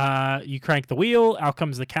right. You crank the wheel, out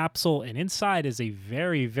comes the capsule, and inside is a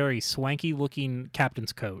very, very swanky looking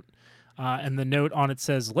captain's coat. And the note on it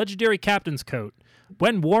says, legendary captain's coat.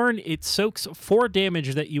 When worn, it soaks 4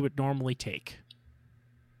 damage that you would normally take.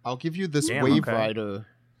 I'll give you this Wave Rider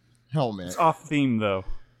helmet. It's off theme though.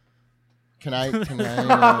 Can I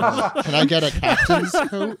get a captain's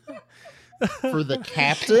coat for the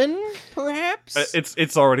captain, perhaps?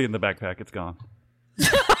 It's already in the backpack. It's gone.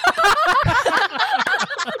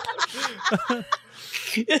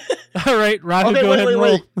 All right, Rahu, go ahead and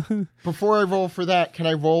roll. Before I roll for that, can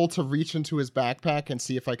I roll to reach into his backpack and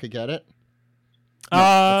see if I could get it? No,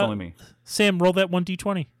 that's only me. Sam, roll that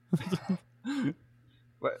 1d20.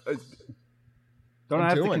 Don't I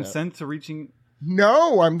have to consent to reaching?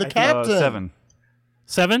 No, I'm the captain. 7.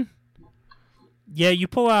 7? Yeah, you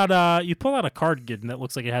pull out a cardigan that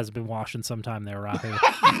looks like it hasn't been washed in some time there, Rahu.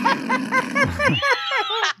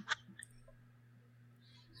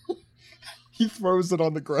 He throws it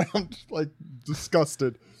on the ground, like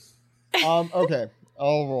disgusted. Okay,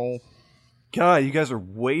 I'll roll. God, you guys are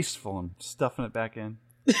wasteful. I'm stuffing it back in.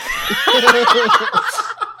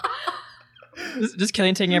 Just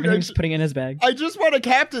Cillian taking everything, just putting it in his bag. I just want a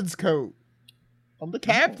captain's coat. I'm the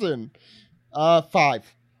captain. 5.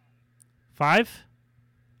 5?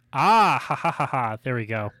 Ha ha ha ha. There we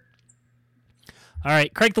go. All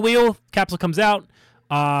right, crank the wheel. Capsule comes out.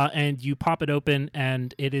 and you pop it open,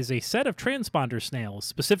 and it is a set of transponder snails.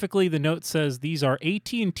 Specifically, the note says these are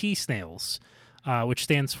AT&T snails, which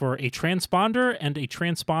stands for a transponder and a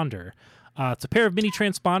transponder. It's a pair of mini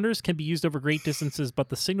transponders, can be used over great distances, but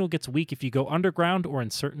the signal gets weak if you go underground or in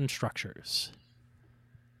certain structures.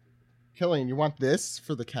 Cillian, you want this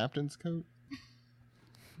for the captain's coat?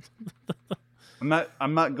 I'm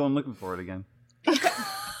not going looking for it again.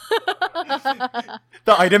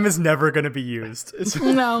 The item is never going to be used.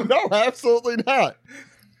 No. No, absolutely not.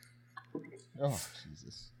 Oh,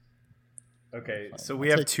 Jesus. Okay, Fine. so we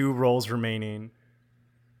have 2 rolls remaining.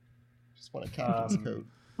 Just want a captain's coat.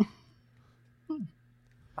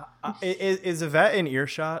 Is Yvette in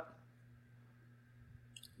earshot?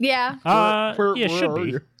 Yeah. Yeah, it should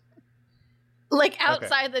be. You? Like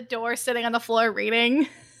outside the door, sitting on the floor reading.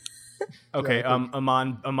 Okay, Yeah,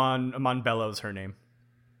 Amon bellows her name.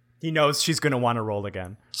 He knows she's gonna want to roll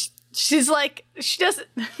again. She's like, she doesn't.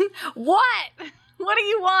 What? What do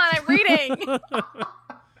you want? I'm reading.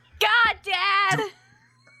 God, Dad.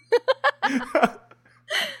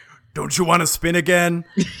 Don't you want to spin again?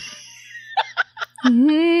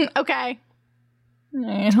 Okay. All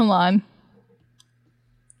right, hold on.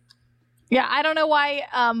 Yeah, I don't know why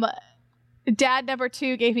Dad number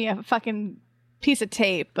 2 gave me a fucking piece of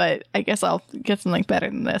tape, but I guess I'll get something better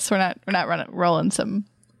than this. We're not rolling some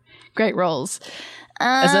great rolls.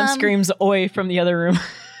 SM screams "Oi" from the other room.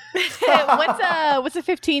 What's a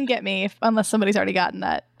 15 get me? Unless somebody's already gotten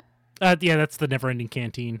that. Yeah, that's the never-ending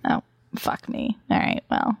canteen. Oh, fuck me. All right,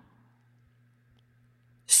 well.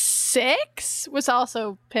 6 was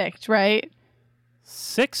also picked, right?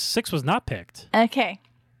 6 was not picked. Okay.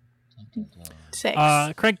 6.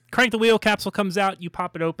 Crank the wheel, capsule comes out, you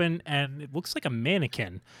pop it open, and it looks like a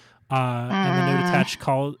mannequin. And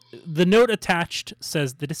the note attached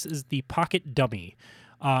says that this is the pocket dummy.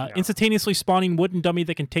 Instantaneously spawning wooden dummy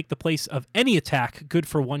that can take the place of any attack, good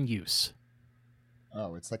for 1 use.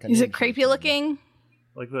 Oh, it's like a. Is it creepy looking?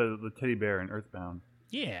 Like the teddy bear in Earthbound.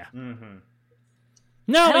 Yeah. Mm-hmm.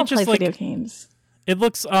 No, I don't it just play like video games. it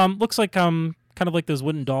looks like kind of like those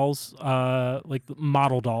wooden dolls, like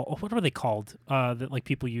model doll. What are they called? That like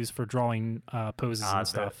people use for drawing poses and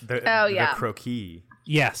stuff. The croquis.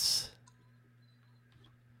 Yes.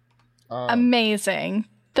 Amazing.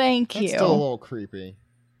 Thank you. That's still a little creepy.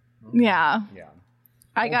 Yeah. Yeah.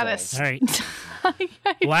 I got All right.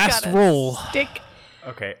 Last roll. Stick.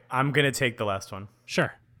 Okay, I'm gonna take the last one.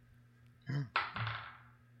 Sure.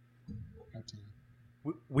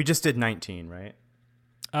 We just did 19, right?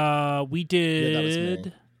 We Yeah, that was did.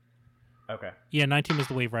 me. Okay. Yeah, 19 was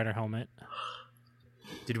the Wave Rider helmet.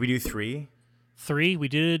 Did we do 3? 3, we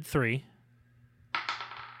did 3.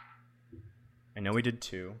 I know we did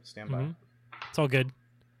 2. Stand by. Mhm. It's all good.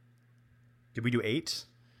 Did we do 8?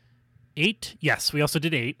 8? Yes, we also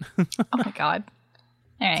did 8. Oh my god.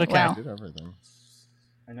 All right. It's okay. Well, I did everything.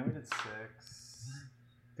 I know we did 6.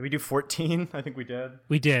 Did we do 14? I think we did.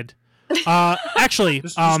 We did. Actually,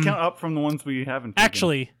 Just count up from the ones we haven't taken.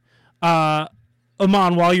 Actually,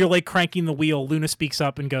 Amon, while you're like cranking the wheel, Luna speaks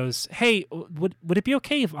up and goes, "Hey, would it be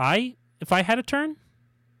okay if I had a turn?"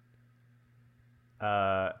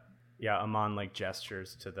 Yeah, Amon like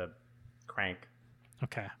gestures to the crank.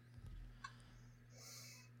 Okay. I'm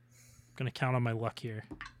gonna count on my luck here.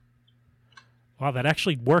 Wow, that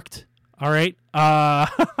actually worked. All right.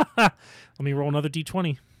 Let me roll another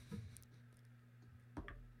d20.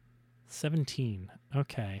 17.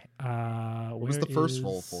 Okay. What was the first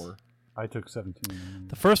roll for? I took 17.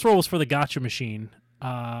 The first roll was for the gacha machine.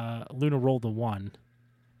 Luna rolled a 1.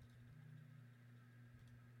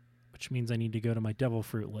 Which means I need to go to my devil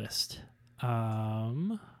fruit list.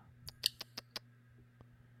 What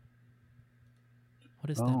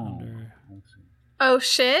is that under? oh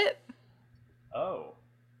shit. Oh.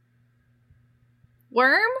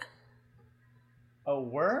 Worm? A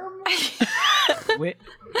worm? Wait,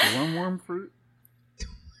 Worm fruit?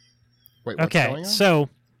 Wait, what's Okay, going on?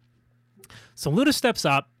 so Luna steps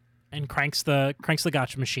up and cranks the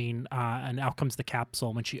gacha machine, and out comes the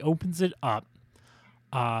capsule. When she opens it up,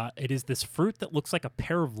 it is this fruit that looks like a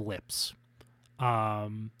pair of lips,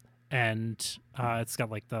 and it's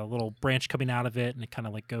got like the little branch coming out of it, and it kind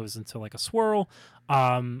of like goes into like a swirl.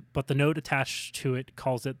 But the note attached to it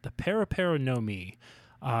calls it the Para no Mi.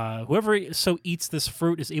 Whoever so eats this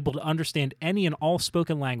fruit is able to understand any and all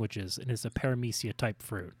spoken languages, and is a paramecia type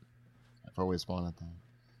fruit. I've always wanted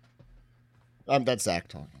that. That's Zach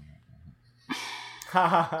talking.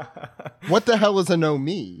 What the hell is a no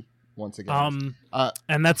me? once again.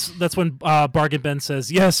 And that's when Bargain Ben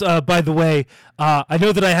says, yes, by the way, I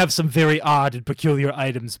know that I have some very odd and peculiar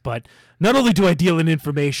items, but not only do I deal in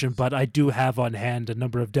information, but I do have on hand a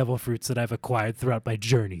number of devil fruits that I've acquired throughout my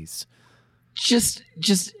journeys. Just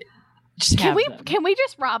can we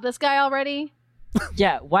just rob this guy already?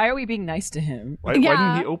 Yeah, why are we being nice to him? Why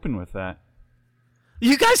didn't he open with that?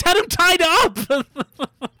 You guys had him tied up! For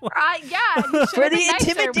the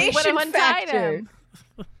intimidation factor.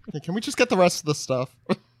 Hey, can we just get the rest of the stuff?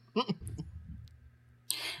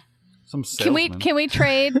 Some salesman. Can we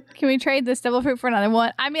trade this devil fruit for another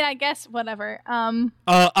one? I mean, I guess whatever.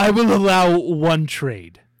 I will allow one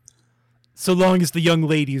trade, so long as the young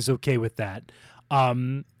lady is okay with that.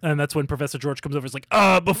 And that's when Professor George comes over. It's like,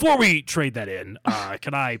 before we trade that in,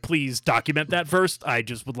 can I please document that first? I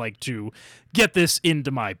just would like to get this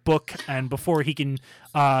into my book. And before he can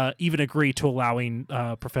even agree to allowing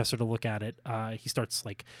Professor to look at it, he starts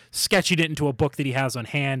like sketching it into a book that he has on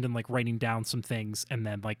hand and like writing down some things, and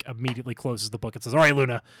then like immediately closes the book and says, "All right,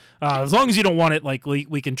 Luna, as long as you don't want it, like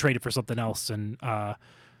we can trade it for something else." And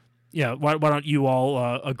yeah, why don't you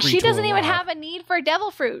all agree? She doesn't even have a need for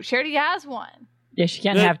devil fruit. She already has one. Yeah, she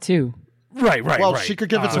can't have two. Right. Well, she could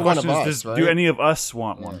give it to one of us. Right? Do any of us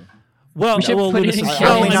want one? Well, we should put it in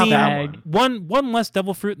Cillian's bag. One less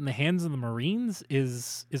devil fruit in the hands of the Marines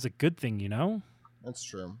is a good thing, you know. That's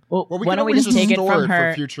true. Well, we why can don't we always just take it store from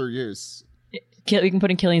her for future use? We can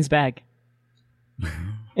put in Cillian's bag. Oh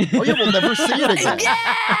yeah, we'll never see it again.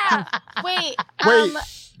 Yeah. Wait.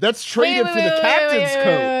 That's traded for the captain's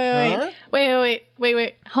coat.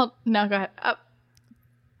 Wait. Hold. No, go ahead.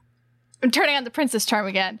 I'm turning on the princess charm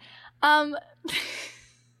again. How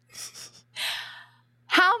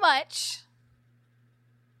much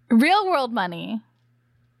real world money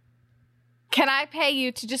can I pay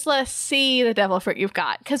you to just let us see the devil fruit you've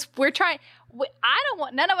got? Because we're trying.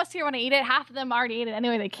 None of us here want to eat it. Half of them already ate it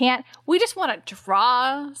anyway. They can't. We just want to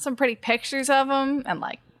draw some pretty pictures of them and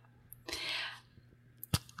like.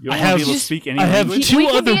 You don't want to be able to speak any language? Two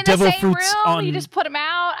other devil fruits on. You just put them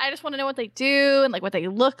out. I just want to know what they do and like what they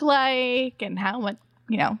look like and how much,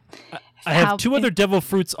 you know. I have two other devil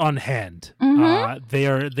fruits on hand. Mm-hmm. They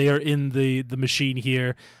are in the machine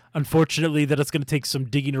here. Unfortunately, that it's going to take some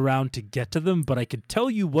digging around to get to them, but I can tell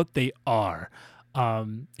you what they are.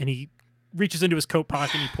 And he reaches into his coat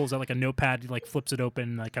pocket and he pulls out like a notepad. He like flips it open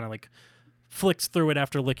and like kind of like flicks through it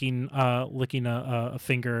after licking a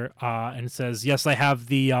finger and says, "Yes, I have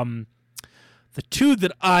the two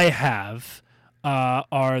that I have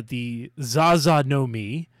are the Zaza no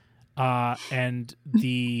Mi and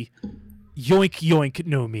the Yoink Yoink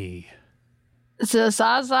no Mi." Does the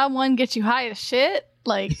Zaza one get you high as shit?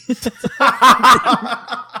 Like, there's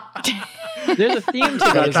a theme to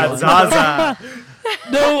that Zaza.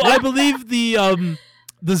 No, I believe the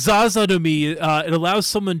Zaza no Mi, it allows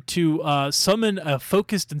someone to summon a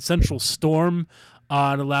focused and central storm.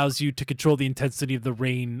 It allows you to control the intensity of the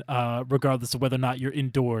rain, regardless of whether or not you're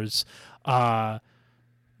indoors. The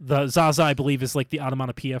Zaza, I believe, is like the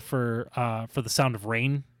onomatopoeia for the sound of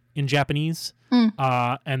rain in Japanese.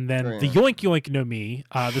 And then the Yoink Yoink no Mi,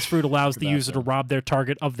 this fruit allows the user to rob their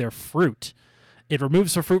target of their fruit. It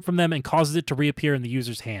removes the fruit from them and causes it to reappear in the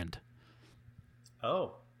user's hand.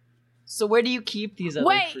 Oh. So where do you keep these other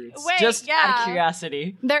fruits? Just out of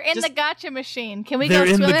curiosity. They're in the gacha machine. Can we They're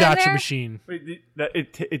go swim in the gacha there? machine. Wait,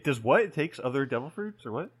 it does what? It takes other devil fruits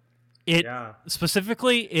or what? It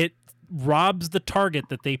specifically it robs the target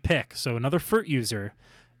that they pick. So another fruit user,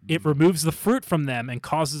 it removes the fruit from them and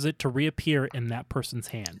causes it to reappear in that person's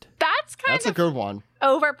hand. That's a good one.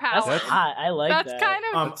 Overpowered. That's hot. I like that. That's kind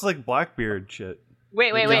of. It's like Blackbeard shit.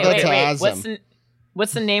 Wait.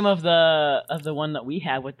 What's the name of the one that we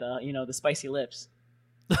have with the the spicy lips?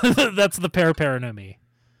 That's the Paraparanomi.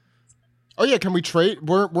 Oh yeah, can we trade?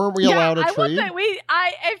 Weren't we allowed to trade? I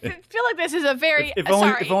feel like this is a very. If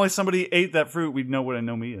only somebody ate that fruit, we'd know what a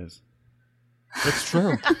nomi is. That's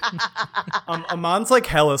true. Amon's like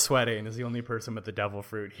hella sweating. Is the only person with the devil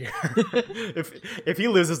fruit here. if he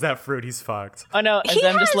loses that fruit, he's fucked. Oh no!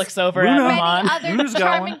 Azem just looks over at Amon. Many other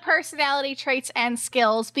charming personality traits and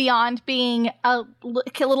skills beyond being a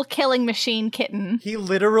little killing machine kitten. He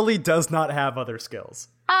literally does not have other skills.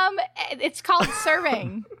 It's called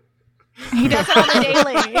serving. He does it on the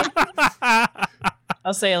daily.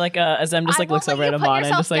 I'll say Azem just looks over at Amon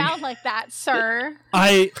and just like down like that, sir.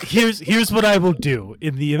 Here's what I will do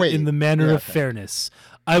in the manner of fairness.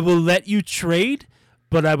 I will let you trade,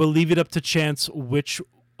 but I will leave it up to chance which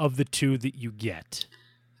of the two that you get.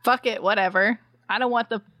 Fuck it, whatever. I don't want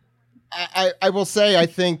the. I will say I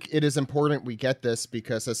think it is important we get this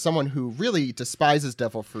because as someone who really despises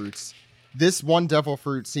devil fruits, this one devil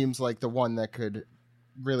fruit seems like the one that could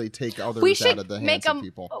really take others out of the hands of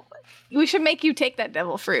people. We should make you take that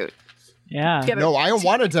devil fruit. Yeah. No, I don't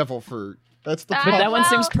want a devil fruit. That's the problem. But that one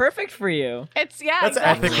seems perfect for you. That's exactly.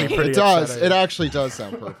 ethically pretty. It does. It actually does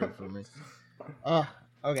sound perfect for me.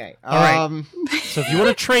 Okay. All right. So if you want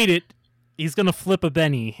to trade it, he's going to flip a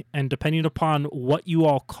Benny, and depending upon what you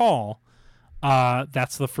all call,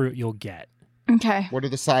 that's the fruit you'll get. Okay. What are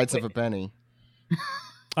the sides of a Benny?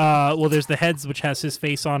 Well, there's the heads, which has his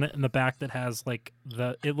face on it, and the back that has like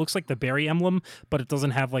it looks like the berry emblem, but it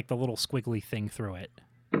doesn't have like the little squiggly thing through it.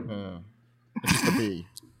 Just a bee.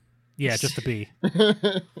 Yeah, just a bee.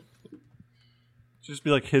 Just be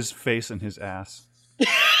like his face and his ass.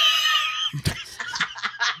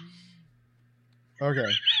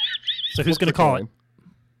 Okay. So who's gonna call it?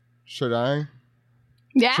 Should I?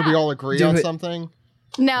 Yeah. Should we all agree on something?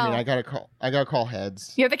 No. I mean, I gotta call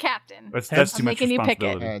heads. You're the captain. That's too much making you pick it.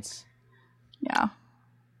 responsibility. Heads. Yeah.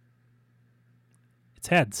 It's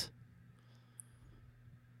heads.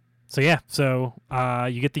 So yeah,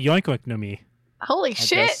 you get the yoink oink no me. Holy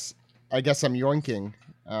shit! I guess I'm yoinking.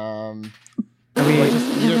 Are we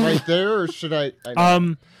just eat it right there, or should I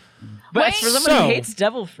But for someone who hates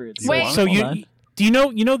devil fruits. So do you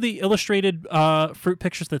know the illustrated fruit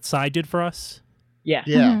pictures that Sai did for us? Yeah.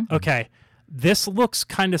 Yeah. Mm-hmm. Okay. This looks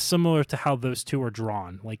kind of similar to how those two are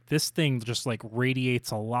drawn. Like this thing just like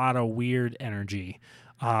radiates a lot of weird energy.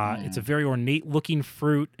 It's a very ornate looking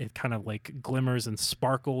fruit. It kind of like glimmers and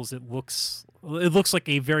sparkles. It looks like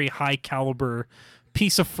a very high caliber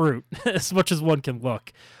piece of fruit, as much as one can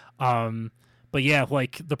look. But yeah,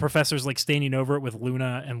 like the professor's like standing over it with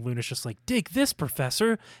Luna, and Luna's just like, "Dig this,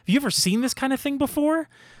 professor. Have you ever seen this kind of thing before?"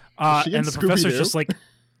 And the professor's just like,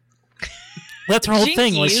 that's her whole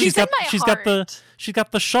thing. Like she's got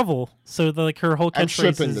the shovel. So like her whole catchphrase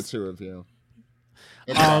I'm shipping the two of you.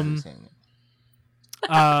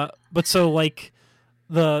 But so like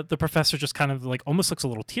the professor just kind of like almost looks a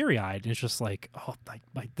little teary eyed, and it's just like, oh,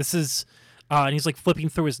 like this is, and he's like flipping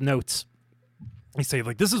through his notes. He say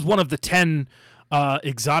like, this is one of the 10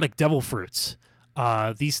 exotic devil fruits.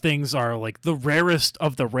 These things are like the rarest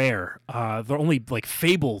of the rare. They're only like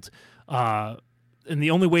fabled. And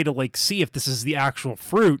the only way to like see if this is the actual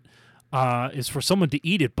fruit is for someone to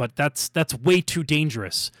eat it. But that's way too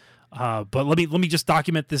dangerous. But let me just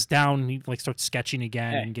document this down. And he like starts sketching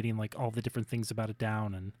again and getting like all the different things about it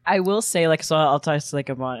down. And I will say, like, so I'll talk to like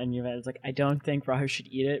Amon and Yvette. It's like, I don't think Rahu should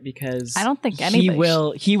eat it because I don't think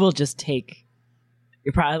anybody he will just take.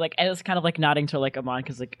 You're probably like, and it's kind of like nodding to like Amon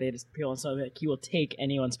because like they just peel and so like he will take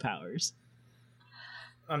anyone's powers.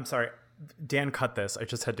 I'm sorry, Dan, cut this. I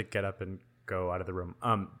just had to get up and go out of the room.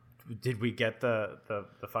 Did we get the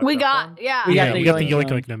fucked we up got one? yeah we got the yoink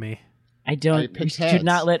oink no me. I don't. You should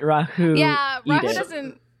not let Rahu. Yeah, Rahu eat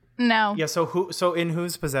doesn't. No. Yeah. So in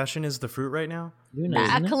whose possession is the fruit right now?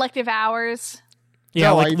 Luna, collective hours. Yeah,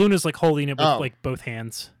 No, like Luna's like holding it with like both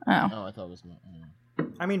hands. Oh, I thought it was.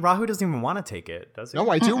 I mean, Rahu doesn't even want to take it, does he? No,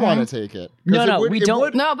 I do want to take it. No, we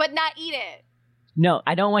don't. No, but not eat it. No,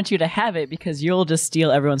 I don't want you to have it because you'll just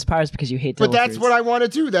steal everyone's powers because you hate devil But that's fruits. what I want to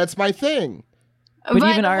do. That's my thing. But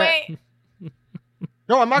even our wait,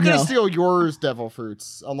 No, I'm not going to No. steal yours, devil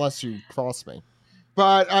fruits, unless you cross me.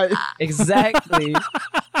 But exactly.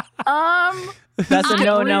 That's a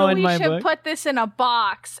no in my book. We should book. put this in a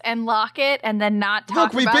box and lock it, and then not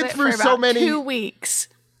talk we've about been it through for so about many- 2 weeks.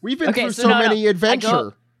 we've been Okay, through so so no, many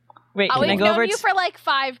adventure. Wait, can I We've go known over you to? for like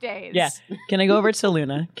 5 days. Yeah, can I go over to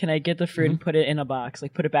Luna? Can I get the fruit and put it in a box?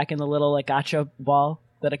 Like put it back in the little like gacha ball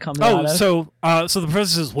that it comes out of? So the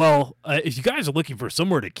professor says, well, if you guys are looking for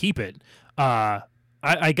somewhere to keep it,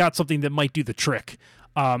 I got something that might do the trick.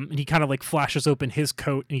 And he kind of like flashes open his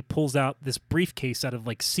coat and he pulls out this briefcase out of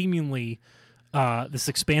like seemingly this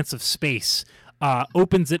expansive space,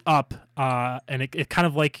 opens it up, and it kind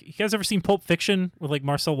of like, you guys ever seen Pulp Fiction where like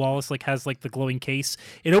Marcel Wallace like has like the glowing case?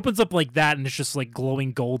 It opens up like that and it's just like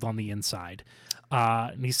glowing gold on the inside.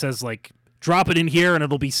 And he says like, drop it in here and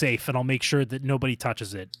it'll be safe and I'll make sure that nobody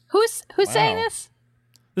touches it. Who's saying this?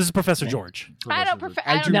 This is Professor George. I don't do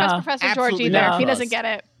trust not. Professor George Absolutely either. not. He doesn't get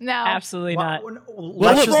it. No. Absolutely not.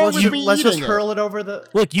 Let's wrong with me just eating it? hurl it over the.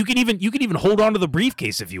 Look, you can even hold on to the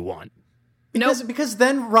briefcase if you want. Because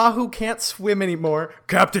then Rahu can't swim anymore.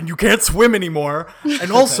 Captain, you can't swim anymore.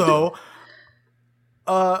 And also,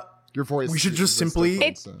 Your voice. we should just is simply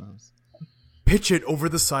different. pitch it over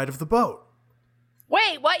the side of the boat.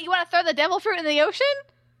 Wait, what? You want to throw the devil fruit in the ocean?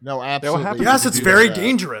 No, absolutely. happens Yes, to it's do very that.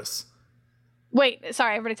 dangerous. Wait,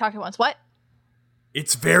 sorry, everybody talked at once. What?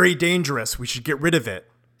 It's very dangerous. We should get rid of it.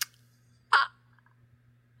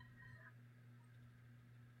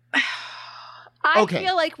 I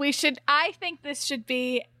feel like I think this should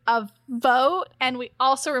be a vote, and we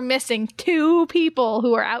also are missing 2 people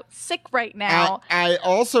who are out sick right now. I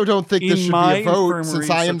also don't think this should be a vote since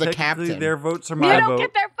I am the captain. Their votes are my vote. You don't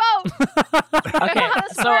get their vote. Okay,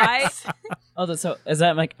 so is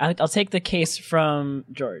that like I'll take the case from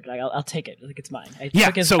George. I'll take it. Like it's mine. I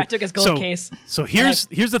took his gold case. So here's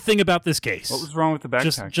the thing about this case. What was wrong with the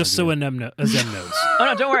backpack? Just so Azem knows. Oh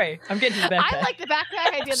no, don't worry. I'm getting to the backpack. I like the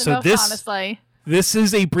backpack idea the most, honestly. This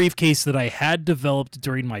is a briefcase that I had developed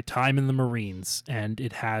during my time in the Marines, and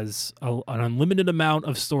it has an unlimited amount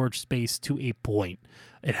of storage space to a point.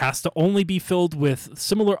 It has to only be filled with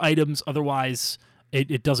similar items, otherwise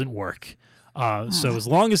it doesn't work. So as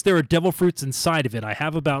long as there are devil fruits inside of it, I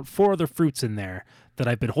have about 4 other fruits in there that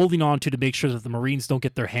I've been holding on to make sure that the Marines don't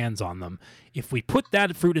get their hands on them. If we put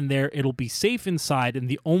that fruit in there, it'll be safe inside, and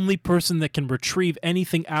the only person that can retrieve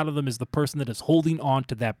anything out of them is the person that is holding on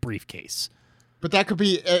to that briefcase. But that could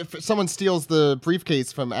be if someone steals the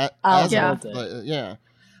briefcase from yeah. I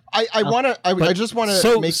just want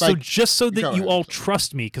to make just so that you all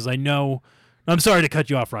trust me, because I know. I'm sorry to cut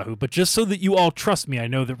you off, Rahu, but just so that you all trust me, I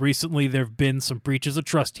know that recently there have been some breaches of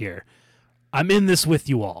trust here. I'm in this with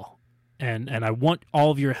you all, and I want all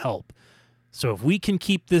of your help. So if we can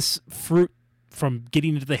keep this fruit from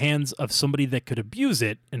getting into the hands of somebody that could abuse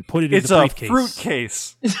it and put it in the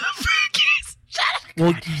briefcase. It's a fruit case.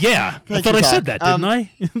 Well, yeah. I thought I said that, didn't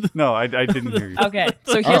I? No, I didn't hear you. Okay,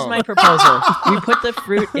 so here's my proposal. We put the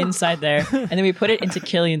fruit inside there, and then we put it into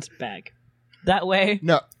Cillian's bag. That way,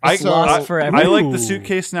 it's lost forever. I like the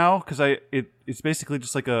suitcase now because it's basically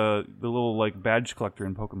just like the little like badge collector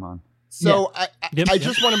in Pokemon. So yeah. I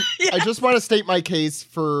just want to state my case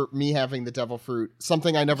for me having the devil fruit.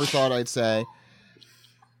 Something I never thought I'd say.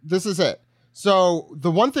 This is it. So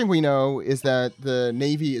the one thing we know is that the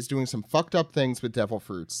Navy is doing some fucked up things with devil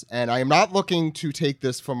fruits, and I am not looking to take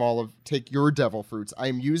your devil fruits. I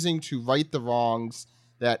am using to right the wrongs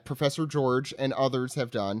that Professor George and others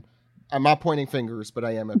have done. I'm not pointing fingers, but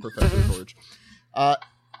I am at Professor George,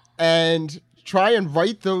 and try and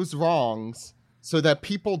right those wrongs so that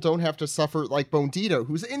people don't have to suffer like Bondito,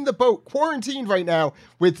 who's in the boat quarantined right now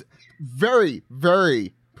with very,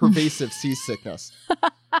 very pervasive seasickness.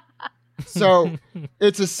 So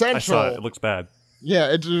it's essential. I saw it. It looks bad.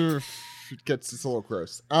 Yeah, it's a little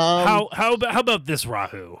gross. How about this,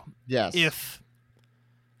 Rahu? Yes. If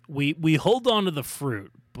we hold on to the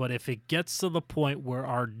fruit, but if it gets to the point where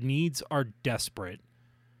our needs are desperate,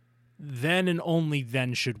 then and only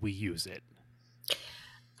then should we use it.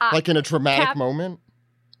 Like in a traumatic moment?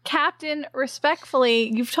 Captain,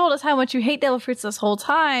 respectfully, you've told us how much you hate devil fruits this whole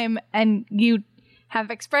time, and you have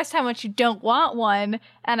expressed how much you don't want one,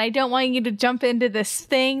 and I don't want you to jump into this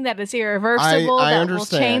thing that is irreversible that will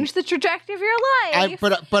change the trajectory of your life.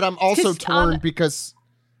 But I'm also torn because...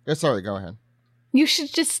 sorry, go ahead. You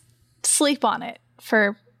should just sleep on it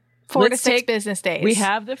for 4 to 6 business days. We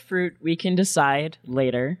have the fruit. We can decide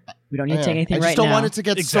later. We don't need to take anything right now. I just don't want it to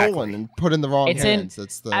get stolen and put in the wrong hands.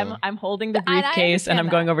 I'm holding the briefcase and I'm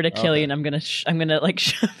going over to Cillian. I'm gonna like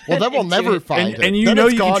shove well, then we'll never find it. And you know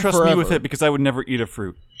you can trust me with it because I would never eat a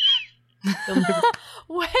fruit.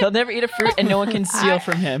 He'll never eat a fruit and no one can steal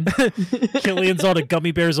from him. Cillian's on a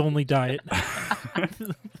gummy bears only diet.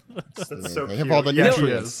 That's so they have all the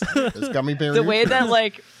nutrients. There's gummy bear. The way that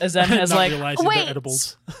like Azem has like wait,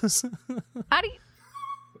 edibles. How do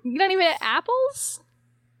you don't even eat apples?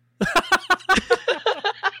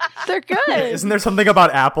 They're good. Isn't there something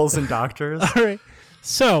about apples and doctors? All right.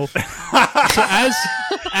 So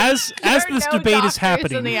as this debate is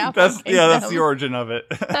happening, that's the origin of it.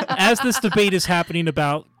 As this debate is happening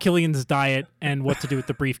about Cillian's diet and what to do with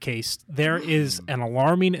the briefcase, there is an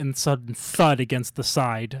alarming and sudden thud against the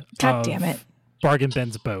side of Bargain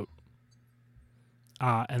Ben's boat.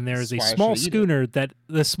 And there is a small schooner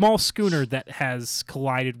that has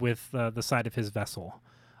collided with the side of his vessel.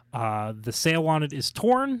 The sail on it is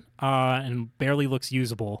torn and barely looks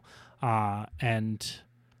usable. And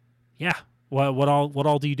yeah, what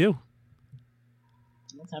all do you do?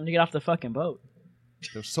 Time to get off the fucking boat.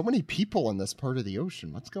 There's so many people in this part of the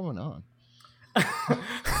ocean. What's going on?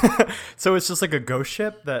 So it's just like a ghost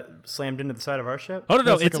ship that slammed into the side of our ship? Oh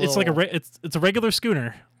no, it's a regular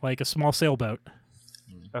schooner, like a small sailboat.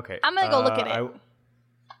 Okay. I'm gonna go look at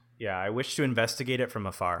it. I wish to investigate it from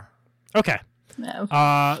afar. Okay.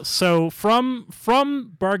 No. So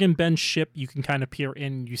from Bargain Ben's ship, you can kind of peer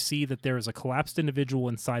in. And you see that there is a collapsed individual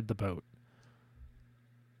inside the boat.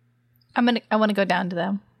 I want to go down to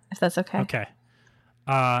them, if that's okay. Okay.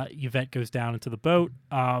 Yvette goes down into the boat.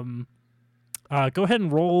 Go ahead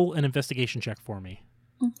and roll an investigation check for me.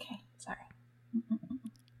 Okay. Sorry.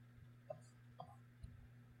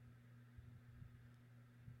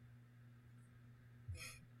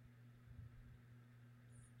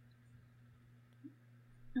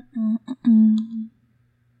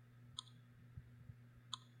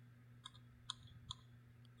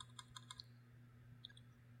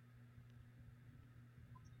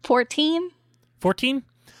 14. 14?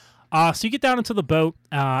 So you get down into the boat,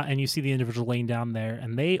 and you see the individual laying down there,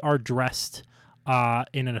 and they are dressed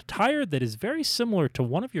in an attire that is very similar to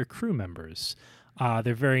one of your crew members.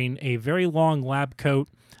 They're wearing a very long lab coat,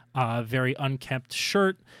 very unkempt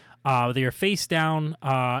shirt. They are face down,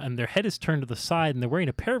 and their head is turned to the side, and they're wearing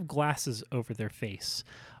a pair of glasses over their face.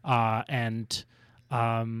 They're kind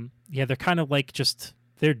of like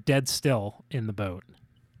they're dead still in the boat.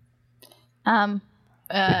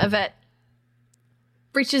 Yvette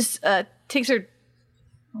reaches, takes her.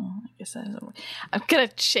 Oh, I guess that doesn't work. I'm gonna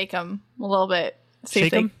shake him a little bit. See Shake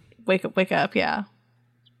if they him? wake up. Yeah.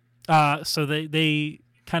 So they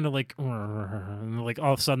kind of like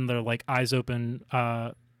all of a sudden their like eyes open,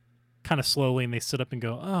 kind of slowly, and they sit up and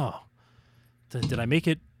go, "Oh, did I make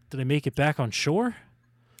it? Did I make it back on shore?"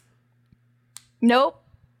 Nope.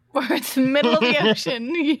 We're in the middle of the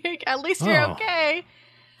ocean. At least you're okay.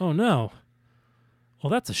 Oh no. Well,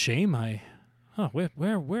 that's a shame.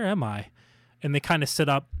 Where am I? And they kind of sit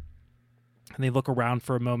up and they look around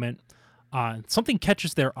for a moment. Something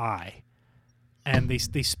catches their eye, and they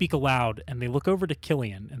speak aloud, and they look over to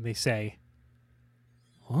Cillian and they say,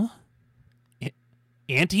 "Huh?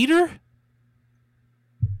 Anteater?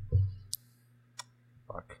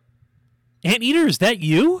 Fuck. Anteater, is that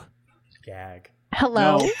you?" Gag.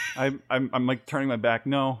 Hello. No, I'm like turning my back.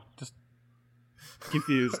 No, just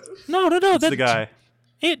confused. No, That's the guy.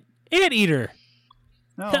 Anteater.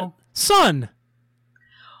 No. Son.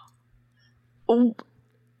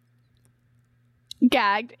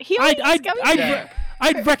 Gagged.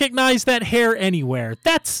 I'd recognize that hair anywhere.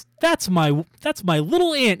 That's my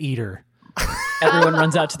little anteater. Everyone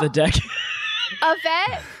runs out to the deck.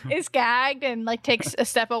 Yvette is gagged and like takes a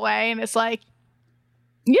step away and it's like,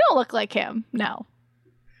 you don't look like him. No.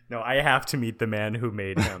 No, I have to meet the man who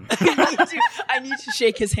made him. I need to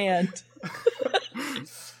shake his hand.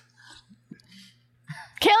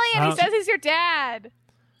 Cillian, he says he's your dad.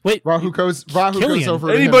 Wait, Rahu goes over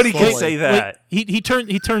to Anybody him can slowly. say that. Wait, he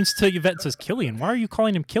turns to Yvette and says, "Cillian, why are you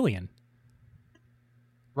calling him Cillian?"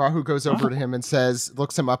 Rahu goes over to him and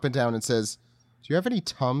looks him up and down and says, "Do you have any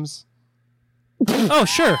Tums?" Oh,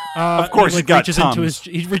 sure. Of course, he got reaches Tums.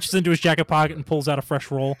 he reaches into his jacket pocket and pulls out a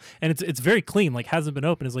fresh roll, and it's very clean, like hasn't been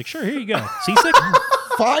opened. He's like, "Sure, here you go." Seasick?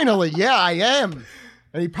 Finally, yeah, I am.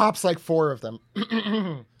 And he pops like 4 of them.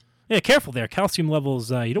 Yeah, careful there. Calcium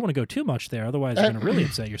levels. You don't want to go too much there, otherwise you're going to really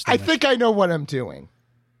upset your stomach. I think I know what I'm doing.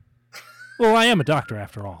 Well, I am a doctor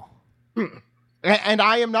after all. And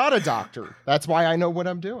I am not a doctor. That's why I know what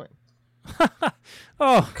I'm doing.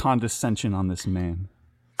 Oh, Condescension on this man.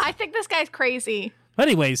 I think this guy's crazy.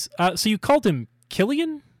 anyways, so you called him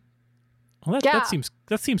Cillian? Well, that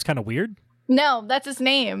seems kind of weird. No, that's his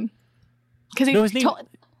name. Because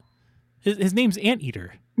his name's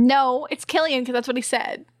Anteater. No, it's Cillian because that's what he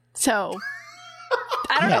said. So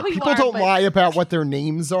I don't know who people you are, don't but lie about what their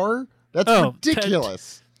names are. That's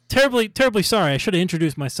ridiculous. Terribly sorry. I should have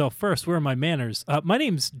introduced myself first. Where are my manners? My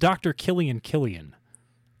name's Dr. Cillian.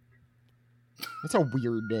 That's a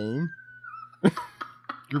weird name.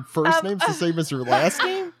 Your first name's the same as your last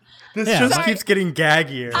name? This just keeps getting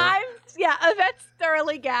gaggier. Yvette's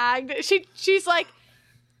thoroughly gagged. She's like,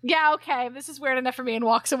 yeah, okay, this is weird enough for me, and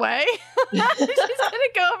walks away. She's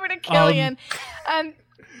gonna go over to Cillian.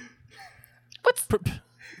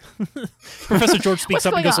 Professor George speaks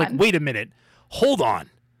up and goes on? like, "Wait a minute, hold on.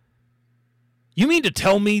 You mean to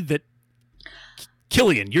tell me that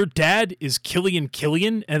Cillian, your dad, is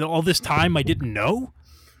Cillian, and all this time I didn't know?"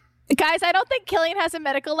 Guys, I don't think Cillian has a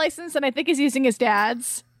medical license, and I think he's using his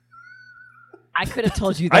dad's. I could have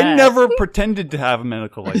told you that. I never pretended to have a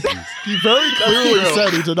medical license. He very clearly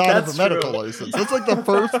said he did not have a medical license. That's like the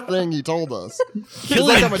first thing he told us.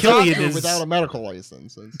 Cillian is without a medical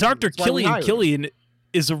license. Dr. Cillian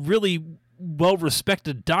is a really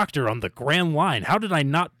well-respected doctor on the Grand Line. How did I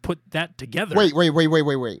not put that together? Wait.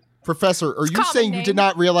 Professor, are you saying you did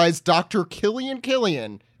not realize Dr.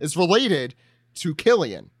 Cillian is related to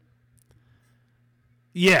Cillian?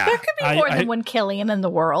 Yeah. There could be more than one Cillian in the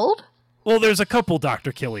world. Well, there's a couple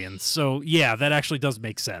Dr. Cillians, so yeah, that actually does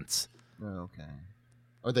make sense. Okay.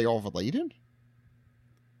 Are they all related?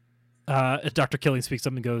 Dr. Cillian speaks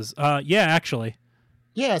up and goes, yeah, actually.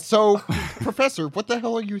 Yeah, so, Professor, what the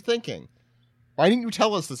hell are you thinking? Why didn't you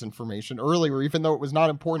tell us this information earlier, even though it was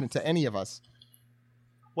not important to any of us?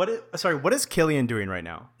 What is Cillian doing right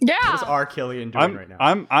now? Yeah. What is our Cillian doing right now?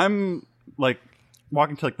 I'm like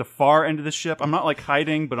walking to like the far end of the ship. I'm not like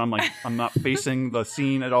hiding, but I'm not facing the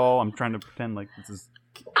scene at all. I'm trying to pretend like this is.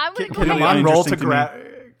 Can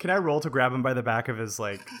I roll to grab him by the back of his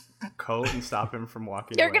like coat and stop him from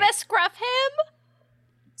walking? You're away? gonna scruff him?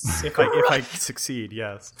 If I succeed,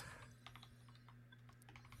 yes.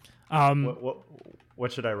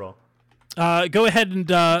 What should I roll? Go ahead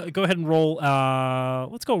and roll.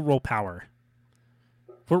 Let's go roll power.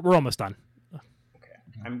 We're almost done. Okay,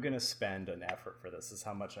 I'm gonna spend an effort for this. This is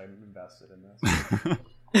how much I'm invested in this.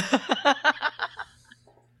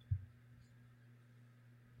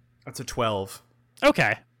 That's a 12.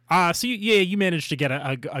 Okay. So you managed to get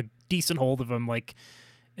a decent hold of him. Like,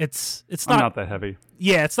 it's not that heavy.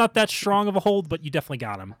 Yeah, it's not that strong of a hold, but you definitely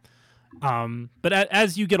got him. But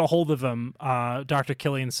as you get a hold of him, Dr.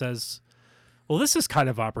 Cillian says, "Well, this is kind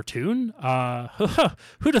of opportune.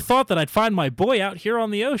 Who'd have thought that I'd find my boy out here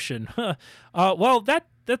on the ocean? Well,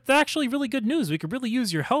 that's actually really good news. We could really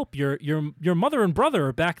use your help. Your mother and brother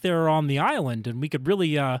are back there on the island, and we could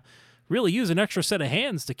really use an extra set of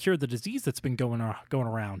hands to cure the disease that's been going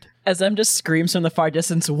around." As M just screams from the far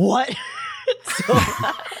distance, "What?"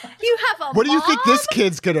 You have a What do you think mom? this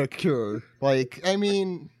kid's gonna cure? Like, I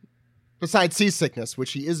mean, besides seasickness,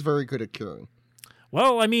 which he is very good at curing.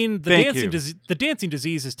 Well, I mean, the dancing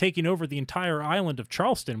disease is taking over the entire island of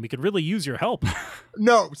Charleston. We could really use your help.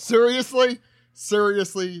 No, seriously,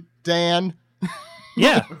 Dan.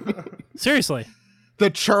 Yeah, seriously. The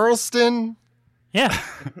Charleston. Yeah.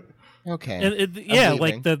 Okay. And yeah,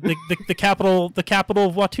 like the capital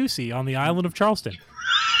of Watusi on the island of Charleston.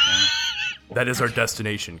 That is our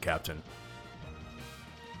destination, Captain.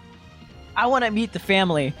 I want to meet the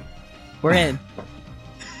family. We're in.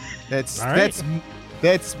 That's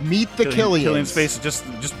meet the Cillians. Cillian's face is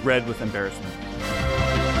just red with embarrassment.